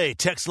Chevrolet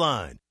text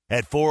line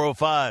at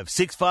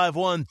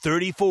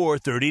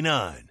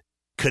 405-651-3439.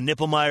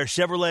 Knippelmeyer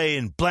Chevrolet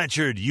in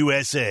Blanchard,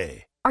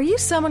 USA. Are you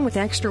someone with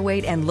extra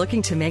weight and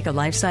looking to make a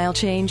lifestyle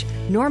change?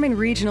 Norman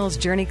Regional's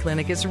Journey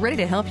Clinic is ready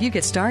to help you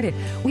get started.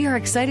 We are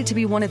excited to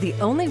be one of the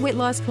only weight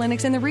loss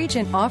clinics in the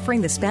region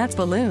offering the Spatz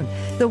Balloon,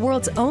 the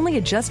world's only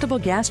adjustable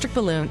gastric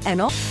balloon, and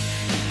all.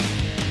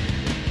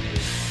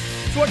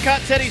 It's What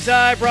Caught Teddy's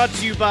Eye, brought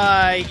to you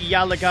by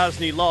Yala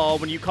Gosney Law.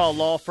 When you call a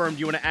law firm,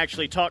 do you want to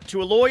actually talk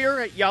to a lawyer?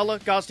 At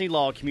Yala Gosney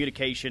Law,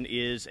 communication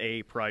is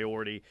a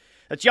priority.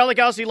 That's Yala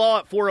Gosney Law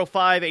at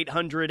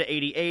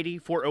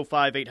 405-800-8080,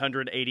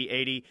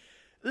 405-800-8080.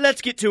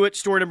 Let's get to it.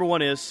 Story number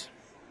one is?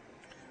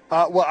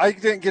 Well, I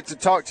didn't get to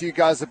talk to you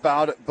guys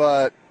about it,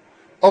 but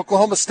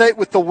Oklahoma State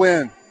with the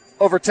win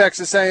over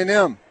Texas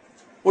A&M.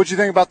 What'd you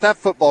think about that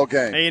football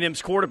game?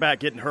 A&M's quarterback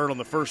getting hurt on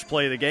the first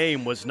play of the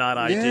game was not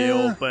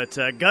ideal, but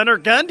Gunnar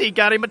Gundy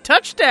got him a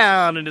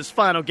touchdown in his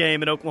final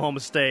game at Oklahoma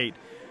State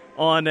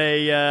on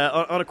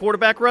a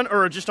quarterback run,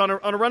 or just on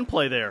a run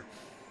play there.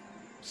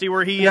 See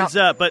where he ends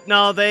up. But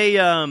no, they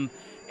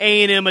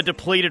A&M a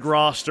depleted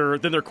roster.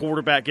 Then their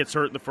quarterback gets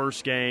hurt in the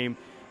first game.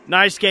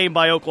 Nice game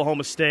by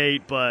Oklahoma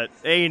State, but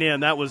A&M,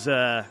 that was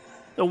a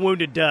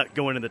wounded duck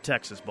going to the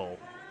Texas Bowl.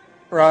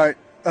 Right.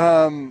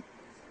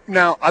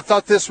 Now, I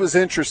thought this was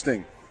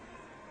interesting.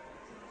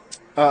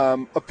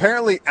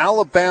 apparently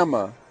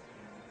Alabama,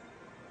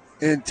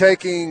 in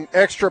taking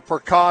extra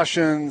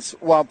precautions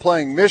while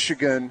playing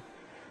Michigan,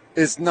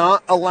 is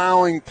not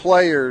allowing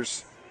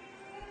players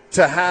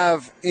to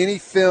have any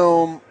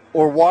film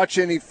or watch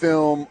any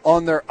film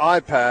on their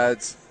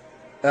iPads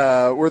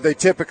where they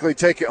typically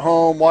take it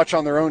home, watch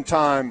on their own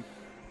time.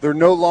 They're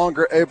no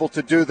longer able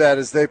to do that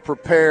as they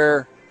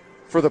prepare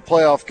for the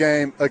playoff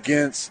game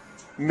against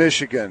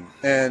Michigan.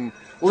 And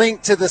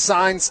linked to the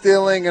sign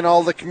stealing and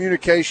all the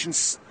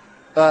communications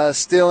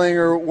stealing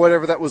or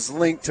whatever that was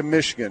linked to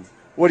Michigan.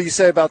 What do you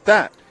say about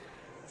that?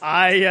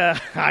 I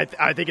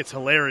think it's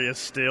hilarious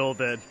still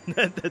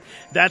that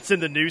that's in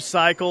the news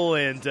cycle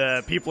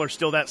and people are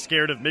still that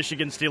scared of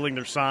Michigan stealing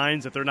their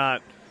signs that they're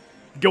not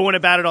going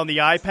about it on the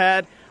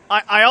iPad.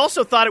 I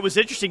also thought it was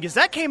interesting because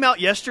that came out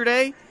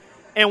yesterday,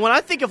 and when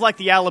I think of like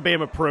the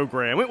Alabama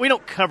program, we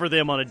don't cover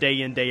them on a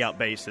day-in, day-out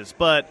basis,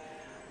 but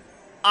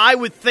I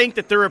would think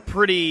that they're a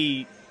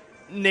pretty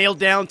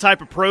nailed-down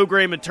type of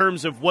program in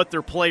terms of what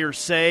their players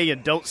say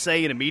and don't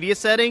say in a media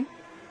setting.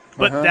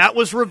 But that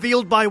was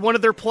revealed by one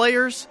of their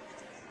players.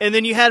 And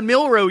then you had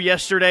Milroe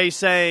yesterday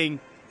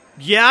saying,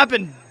 yeah, I've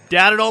been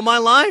doubted all my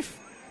life.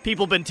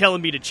 People have been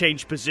telling me to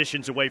change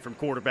positions away from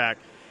quarterback.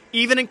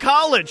 Even in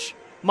college,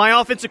 my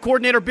offensive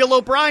coordinator, Bill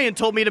O'Brien,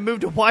 told me to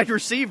move to wide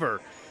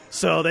receiver.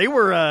 So they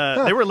were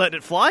letting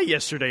it fly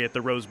yesterday at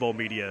the Rose Bowl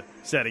media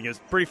setting. It was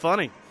pretty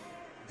funny.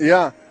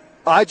 Yeah.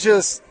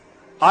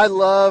 I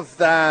love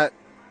that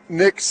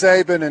Nick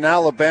Saban and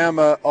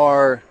Alabama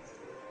are –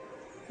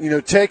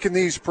 taking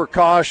these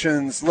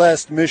precautions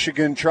lest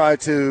Michigan try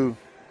to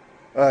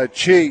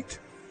cheat.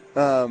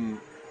 And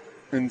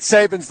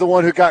Saban's the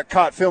one who got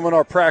caught filming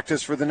our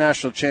practice for the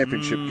national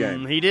championship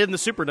game. He did in the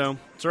Superdome.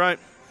 That's right.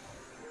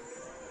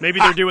 Maybe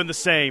they're doing the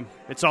same.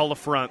 It's all a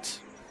front.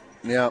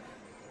 Yep,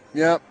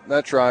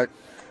 that's right.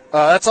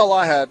 That's all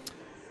I had.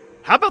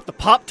 How about the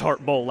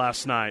Pop-Tart Bowl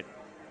last night?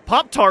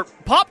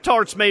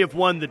 Pop-Tarts may have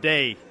won the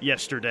day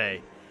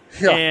yesterday.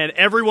 Yeah. And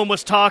everyone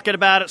was talking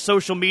about it.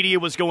 Social media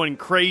was going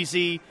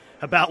crazy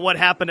about what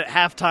happened at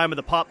halftime of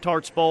the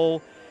Pop-Tarts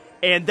Bowl.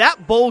 And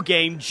that bowl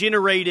game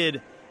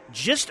generated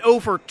just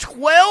over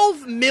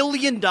 $12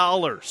 million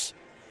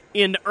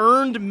in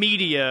earned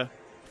media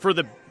for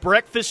the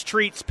Breakfast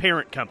Treats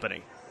parent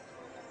company.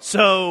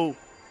 So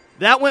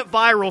that went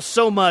viral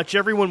so much,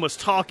 everyone was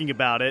talking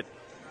about it.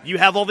 You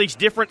have all these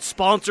different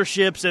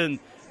sponsorships, and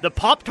the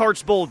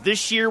Pop-Tarts Bowl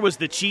this year was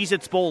the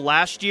Cheez-Its Bowl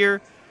last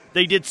year.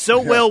 They did so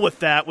well with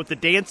that, with the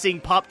dancing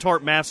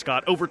Pop-Tart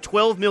mascot, over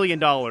 $12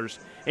 million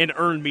in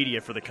earned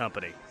media for the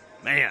company.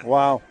 Man.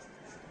 Wow.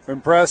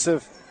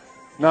 Impressive.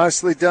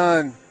 Nicely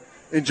done.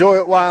 Enjoy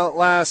it while it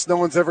lasts. No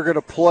one's ever going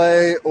to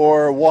play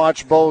or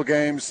watch bowl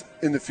games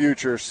in the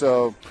future,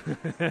 so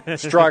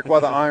strike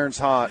while the iron's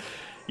hot.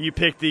 You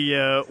picked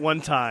the one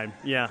time.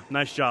 Yeah,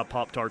 nice job,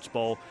 Pop-Tarts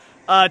Bowl.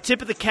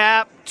 Tip of the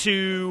cap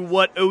to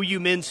what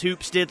OU men's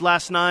hoops did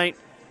last night.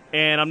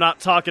 And I'm not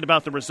talking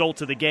about the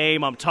results of the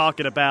game. I'm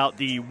talking about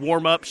the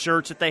warm-up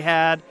shirts that they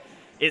had.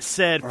 It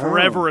said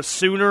Forever a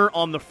Sooner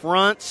on the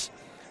front,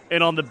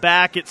 and on the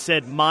back it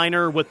said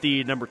Miner with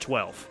the number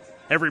 12.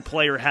 Every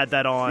player had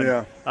that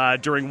on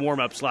during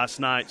warm-ups last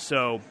night.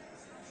 So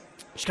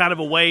it's kind of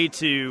a way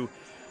to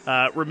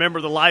remember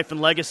the life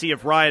and legacy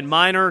of Ryan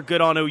Miner.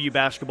 Good on OU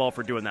basketball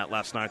for doing that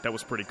last night. That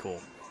was pretty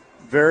cool.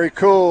 Very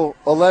cool.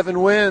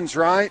 11 wins,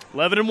 right?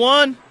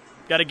 11-1.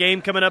 Got a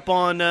game coming up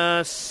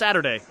on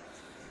Saturday.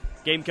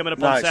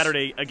 On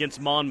Saturday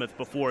against Monmouth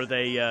before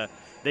they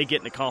get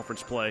into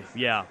conference play.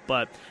 Yeah,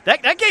 but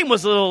that game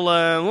was a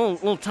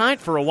little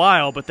tight for a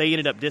while, but they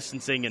ended up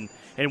distancing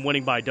and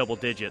winning by double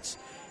digits.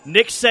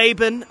 Nick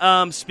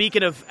Saban,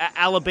 speaking of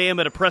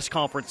Alabama at a press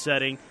conference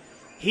setting,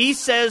 he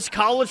says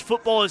college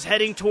football is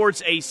heading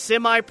towards a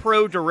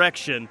semi-pro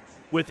direction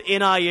with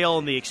NIL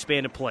and the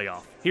expanded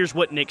playoff. Here's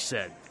what Nick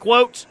said.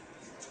 Quote,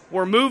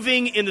 "We're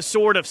moving in the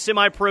sort of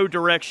semi-pro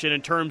direction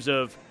in terms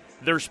of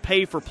there's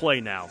pay for play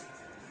now.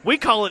 We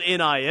call it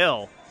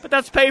NIL, but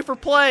that's pay for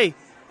play.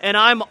 And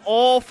I'm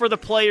all for the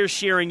players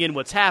sharing in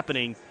what's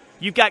happening.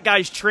 You've got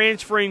guys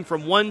transferring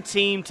from one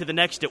team to the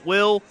next at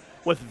will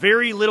with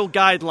very little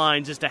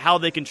guidelines as to how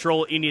they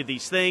control any of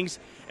these things.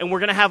 And we're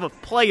going to have a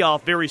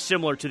playoff very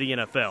similar to the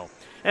NFL.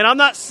 And I'm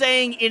not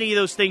saying any of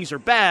those things are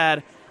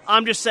bad.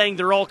 I'm just saying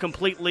they're all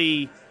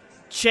completely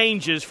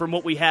changes from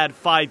what we had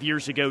 5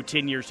 years ago,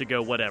 10 years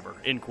ago, whatever,"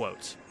 in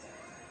quotes.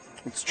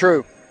 It's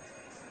true.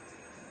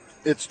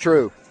 It's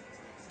true.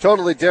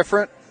 Totally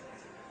different.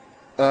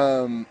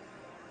 I'm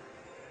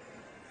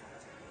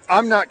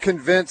not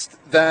convinced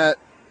that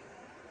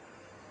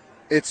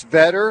it's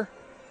better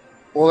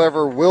or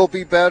ever will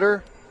be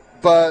better,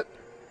 but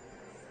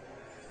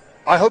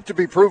I hope to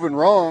be proven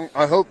wrong.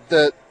 I hope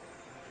that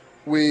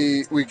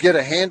we get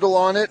a handle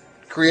on it,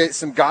 create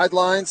some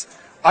guidelines.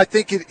 I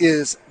think it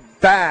is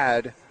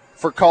bad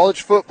for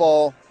college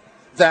football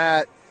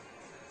that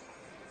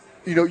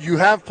you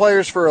have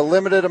players for a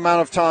limited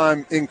amount of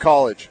time in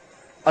college.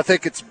 I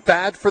think it's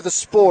bad for the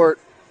sport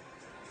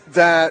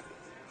that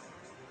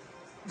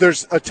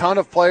there's a ton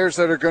of players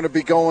that are going to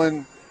be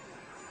going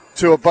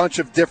to a bunch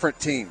of different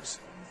teams.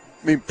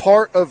 I mean,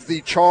 part of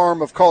the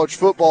charm of college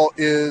football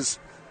is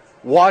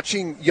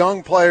watching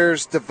young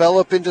players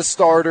develop into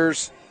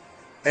starters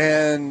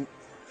and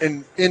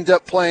end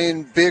up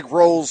playing big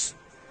roles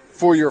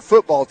for your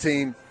football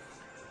team.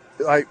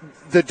 Like,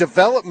 the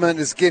development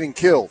is getting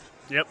killed.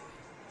 Yep.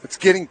 It's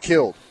getting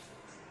killed.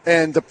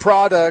 And the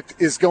product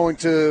is going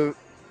to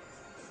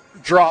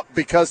drop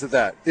because of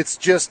that. It's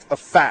just a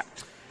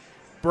fact.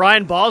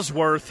 Brian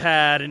Bosworth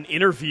had an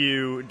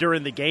interview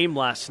during the game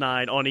last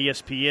night on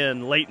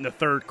ESPN late in the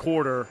third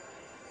quarter,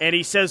 and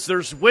he says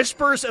there's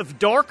whispers of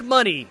dark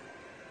money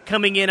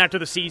coming in after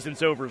the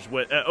season's over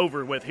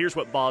with. Here's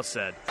what Boz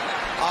said.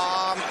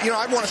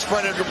 I want to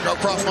spread it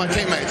across my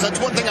teammates.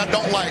 That's one thing I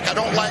don't like. I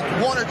don't like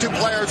one or two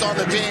players on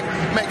the team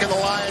making the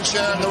lion's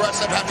share and the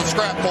rest of them have to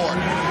scrap for it.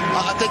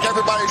 I think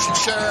everybody should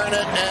share in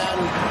it. And,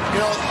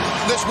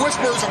 this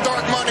whispers of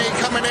dark money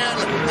coming in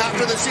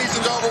after the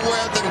season's over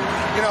with. And,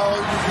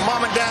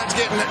 mom and dad's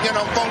getting,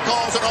 phone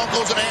calls and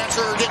uncles and aunts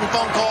are getting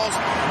phone calls.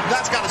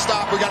 That's got to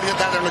stop. We got to get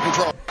that under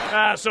control.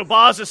 So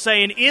Boz is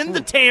saying end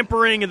the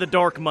tampering and the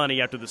dark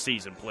money after the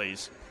season,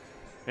 please.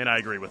 And I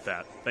agree with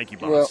that. Thank you,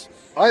 Boz.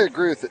 Well, I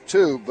agree with it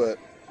too, but,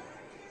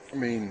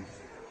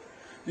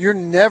 you're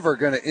never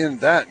going to end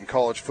that in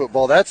college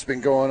football. That's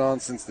been going on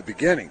since the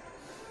beginning,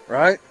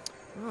 right?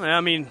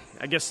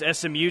 I guess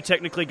SMU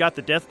technically got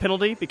the death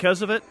penalty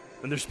because of it,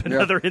 and there's been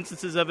other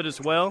instances of it as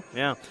well.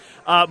 Yeah.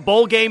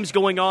 Bowl games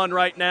going on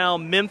right now.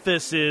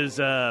 Memphis is,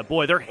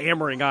 they're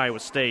hammering Iowa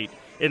State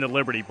in the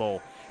Liberty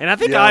Bowl. And I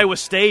think Iowa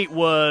State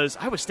was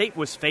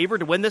favored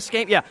to win this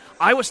game. Yeah,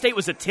 Iowa State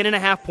was a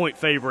 10.5-point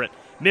favorite.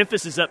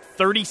 Memphis is up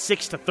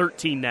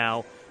 36-13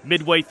 now,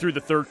 midway through the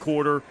third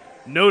quarter.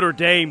 Notre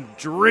Dame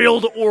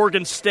drilled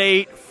Oregon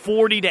State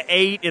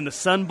 40-8 in the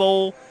Sun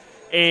Bowl,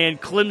 and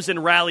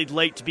Clemson rallied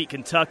late to beat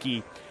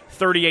Kentucky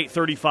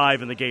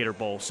 38-35 in the Gator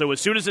Bowl. So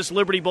as soon as this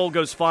Liberty Bowl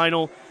goes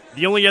final,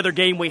 the only other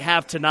game we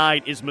have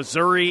tonight is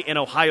Missouri and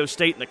Ohio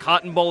State in the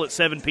Cotton Bowl at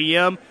 7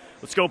 p.m.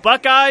 Let's go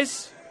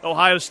Buckeyes!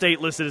 Ohio State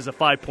listed as a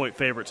 5-point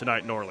favorite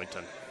tonight in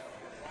Arlington.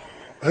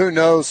 Who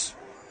knows?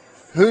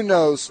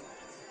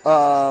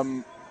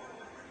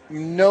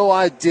 No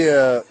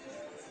idea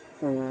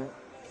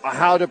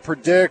how to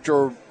predict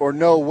or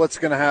know what's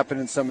going to happen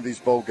in some of these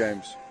bowl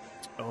games.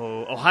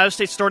 Oh, Ohio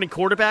State's starting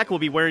quarterback will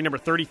be wearing number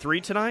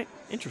 33 tonight?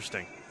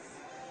 Interesting.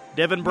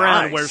 Devin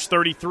Brown wears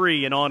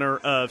 33 in honor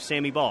of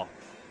Sammy Ball.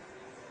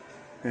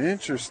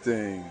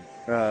 Interesting.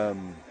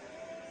 That's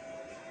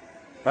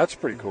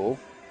pretty cool.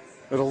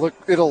 It'll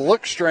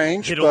look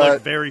strange. It'll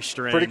look very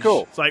strange. Pretty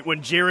cool. It's like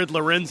when Jared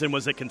Lorenzen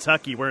was at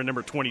Kentucky wearing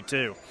number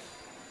 22.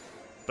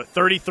 But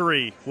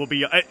 33 will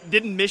be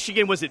didn't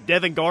Michigan, was it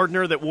Devin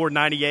Gardner that wore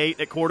 98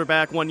 at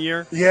quarterback one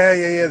year?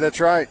 Yeah, that's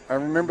right. I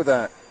remember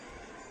that.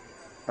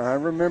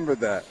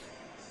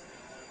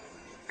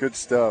 Good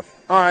stuff.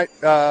 All right,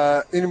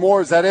 any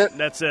more? Is that it?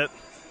 That's it.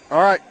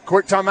 All right,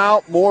 quick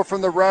timeout. More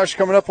from the Rush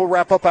coming up. We'll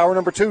wrap up hour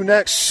number 2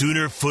 next.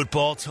 Sooner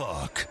football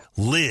talk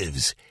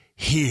lives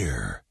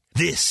here.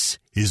 This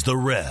is The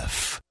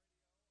Ref.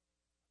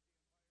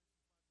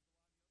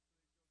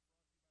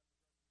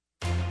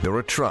 There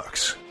are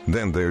trucks.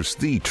 Then there's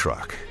the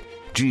truck.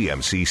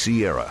 GMC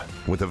Sierra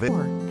with a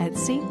at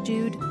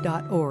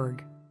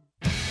stjude.org.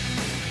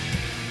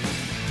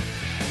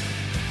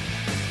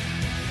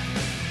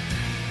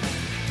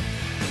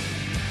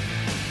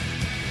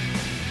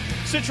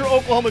 Central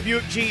Oklahoma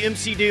Buick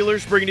GMC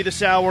dealers bringing you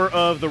this hour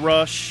of The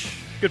Rush.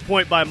 Good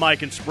point by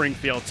Mike in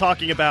Springfield,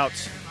 talking about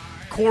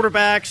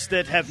quarterbacks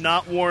that have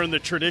not worn the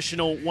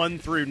traditional 1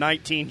 through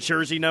 19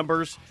 jersey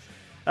numbers.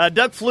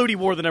 Doug Flutie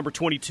wore the number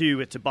 22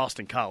 at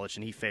Boston College,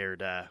 and he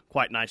fared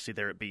quite nicely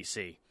there at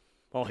BC.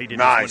 All he did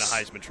was win a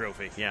Heisman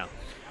Trophy. Yeah.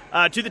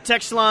 To the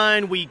text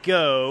line we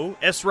go.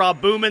 S.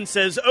 Rob Booman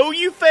says,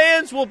 OU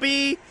fans will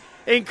be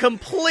in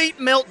complete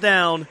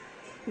meltdown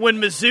when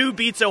Mizzou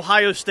beats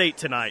Ohio State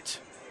tonight.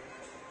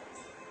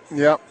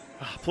 Yep.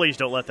 Please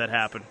don't let that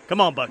happen.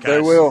 Come on, Buckeyes.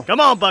 They will. Come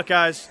on,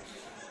 Buckeyes.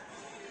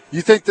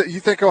 You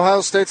think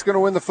Ohio State's going to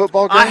win the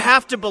football game? I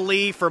have to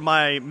believe, for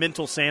my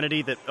mental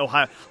sanity, that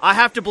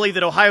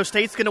Ohio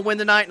State's going to win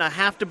tonight, and I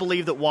have to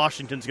believe that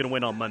Washington's going to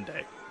win on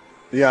Monday.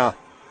 Yeah.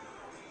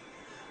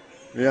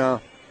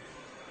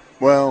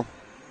 Well,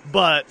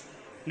 but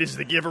is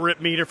the give-a-rip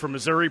meter for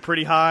Missouri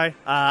pretty high?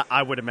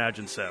 I would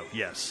imagine so.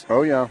 Yes.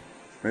 Oh yeah,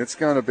 it's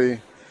going to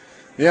be.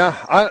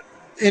 Yeah.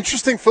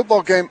 Interesting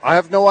football game. I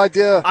have no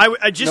idea. I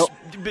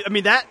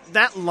mean,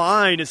 that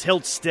line is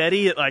held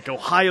steady at like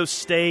Ohio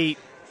State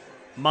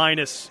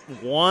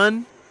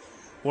 -1.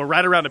 We're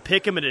right around to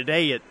pick 'em, and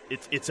today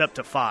it's up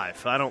to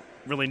 5. I don't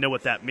really know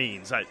what that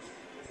means. I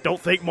don't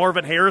think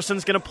Marvin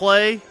Harrison's going to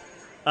play,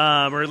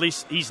 or at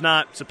least he's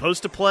not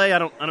supposed to play. I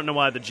don't know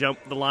why the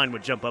line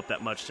would jump up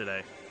that much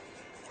today.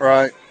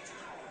 Right.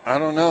 I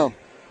don't know.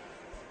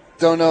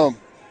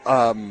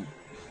 I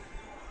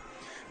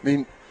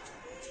mean,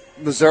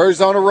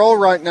 Missouri's on a roll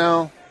right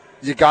now.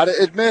 You got to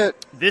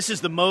admit. This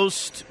is the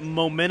most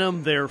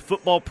momentum their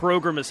football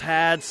program has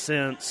had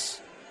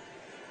since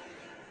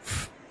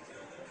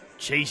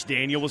Chase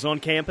Daniel was on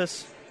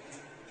campus.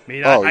 I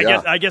mean,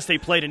 I guess they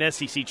played an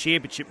SEC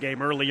championship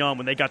game early on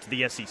when they got to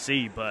the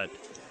SEC, but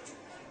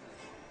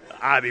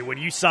I mean, when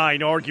you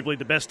sign arguably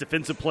the best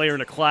defensive player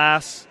in a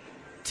class,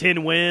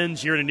 10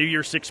 wins, you're in a New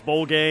Year's Six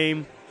bowl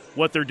game,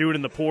 what they're doing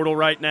in the portal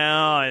right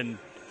now, and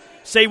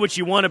say what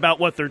you want about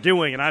what they're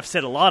doing, and I've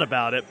said a lot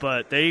about it,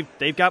 but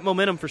they've got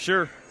momentum for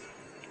sure.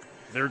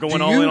 They're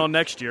going all in on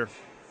next year.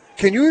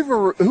 Can you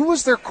even – who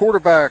was their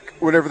quarterback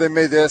whenever they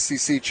made the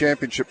SEC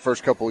championship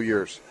first couple of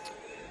years?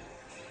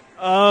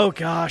 Oh,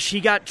 gosh. He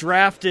got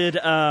drafted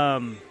I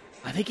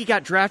think he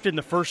got drafted in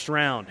the first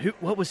round.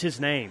 What was his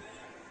name?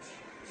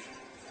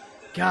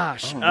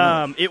 Gosh.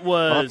 It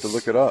was – I'll have to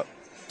look it up.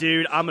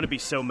 Dude, I'm going to be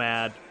so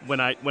mad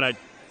when I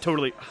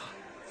totally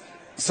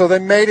 – So they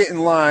made it in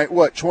line,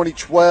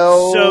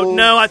 2012? So,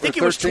 no, I think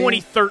it was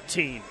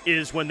 2013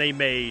 is when they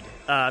made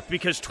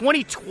because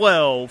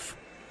 2012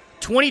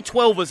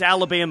 was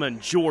Alabama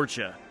and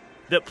Georgia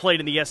that played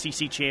in the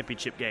SEC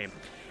championship game.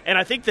 And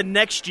I think the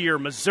next year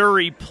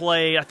Missouri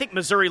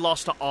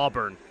lost to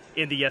Auburn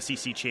in the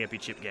SEC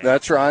championship game.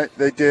 That's right.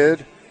 They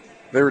did.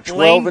 They were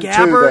 12-2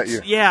 that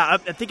year. Yeah,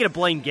 I'm thinking of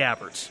Blaine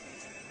Gabbert.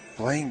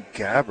 Blaine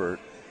Gabbert?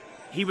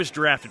 He was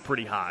drafted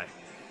pretty high.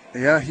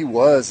 Yeah, he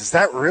was. Is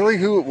that really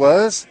who it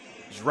was?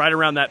 It was right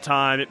around that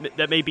time.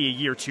 That may be a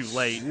year too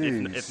late,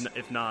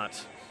 if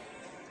not.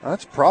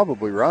 That's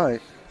probably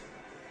right.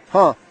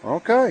 Huh,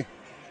 okay.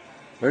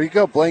 There you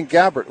go. Blaine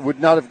Gabbert. Would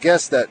not have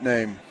guessed that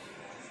name.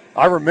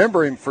 I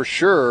remember him for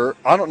sure.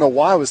 I don't know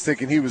why I was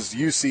thinking he was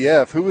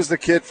UCF. Who was the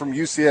kid from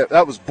UCF?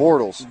 That was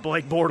Bortles.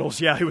 Blake Bortles,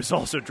 yeah, he was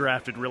also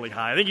drafted really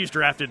high. I think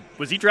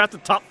was he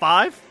drafted top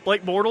 5,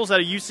 Blake Bortles,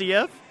 out of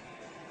UCF?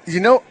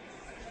 You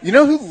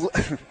know who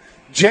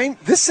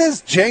this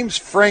says James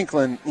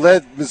Franklin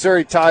led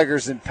Missouri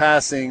Tigers in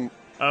passing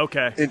in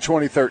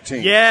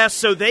 2013. Yeah,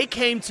 so they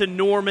came to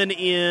Norman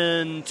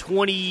in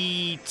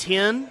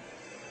 2010.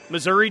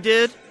 Missouri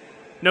did?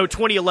 No,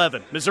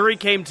 2011. Missouri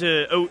came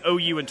to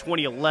OU in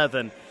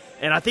 2011,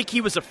 and I think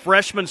he was a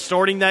freshman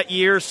starting that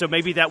year, so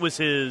maybe that was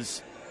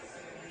his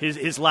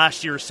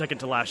last year, second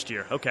to last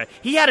year. Okay.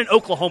 He had an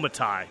Oklahoma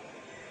tie.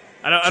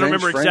 I don't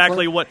remember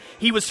exactly what.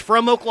 He was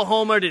from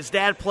Oklahoma. Did his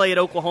dad play at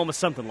Oklahoma?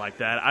 Something like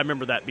that. I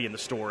remember that being the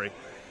story.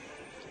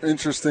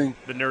 Interesting.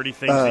 The nerdy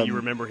things that you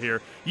remember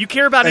here. You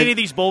care about any of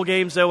these bowl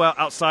games, though,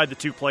 outside the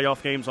 2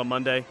 playoff games on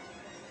Monday?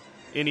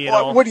 Any at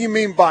all? What do you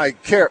mean by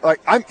care?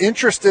 Like, I'm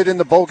interested in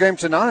the bowl game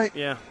tonight.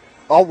 Yeah.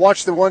 I'll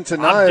watch the one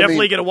tonight. I'm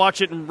definitely going to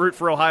watch it and root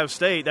for Ohio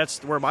State.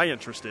 That's where my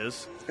interest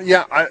is.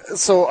 Yeah,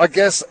 so I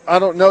guess, I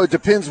don't know. It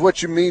depends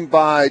what you mean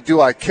by do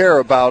I care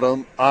about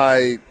them.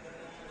 I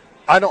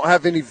don't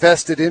have any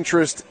vested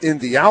interest in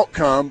the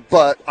outcome,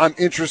 but I'm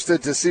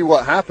interested to see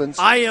what happens.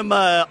 I am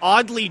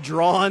oddly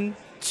drawn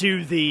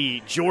to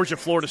the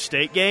Georgia-Florida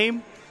State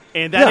game,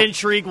 and that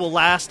intrigue will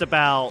last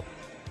about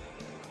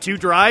 2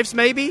 drives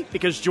maybe,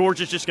 because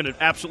Georgia's just going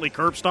to absolutely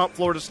curb stomp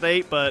Florida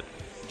State. But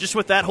just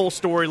with that whole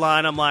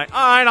storyline, I'm like, all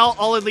right,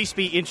 I'll at least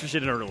be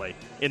interested early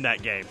in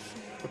that game.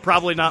 But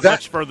probably not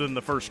much further than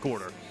the first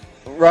quarter.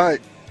 Right.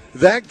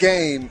 That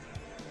game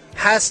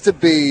has to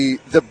be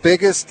the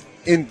biggest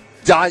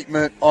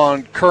indictment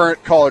on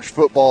current college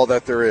football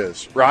that there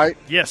is, right?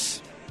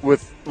 Yes.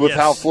 With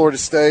how Florida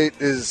State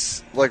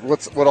is, like,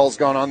 what all's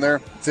gone on there.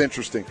 It's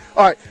interesting.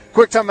 All right,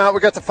 quick timeout. We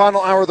got the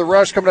final hour of the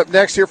Rush coming up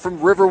next here from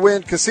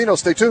Riverwind Casino.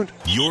 Stay tuned.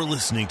 You're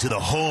listening to the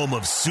home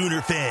of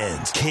Sooner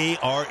fans,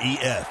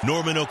 KREF,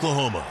 Norman,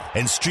 Oklahoma,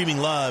 and streaming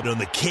live on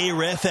the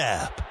KREF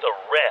app. The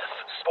Ref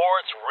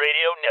Sports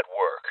Radio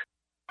Network.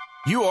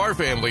 You are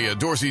family at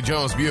Dorsey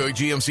Jones Buick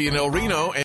GMC in El Reno.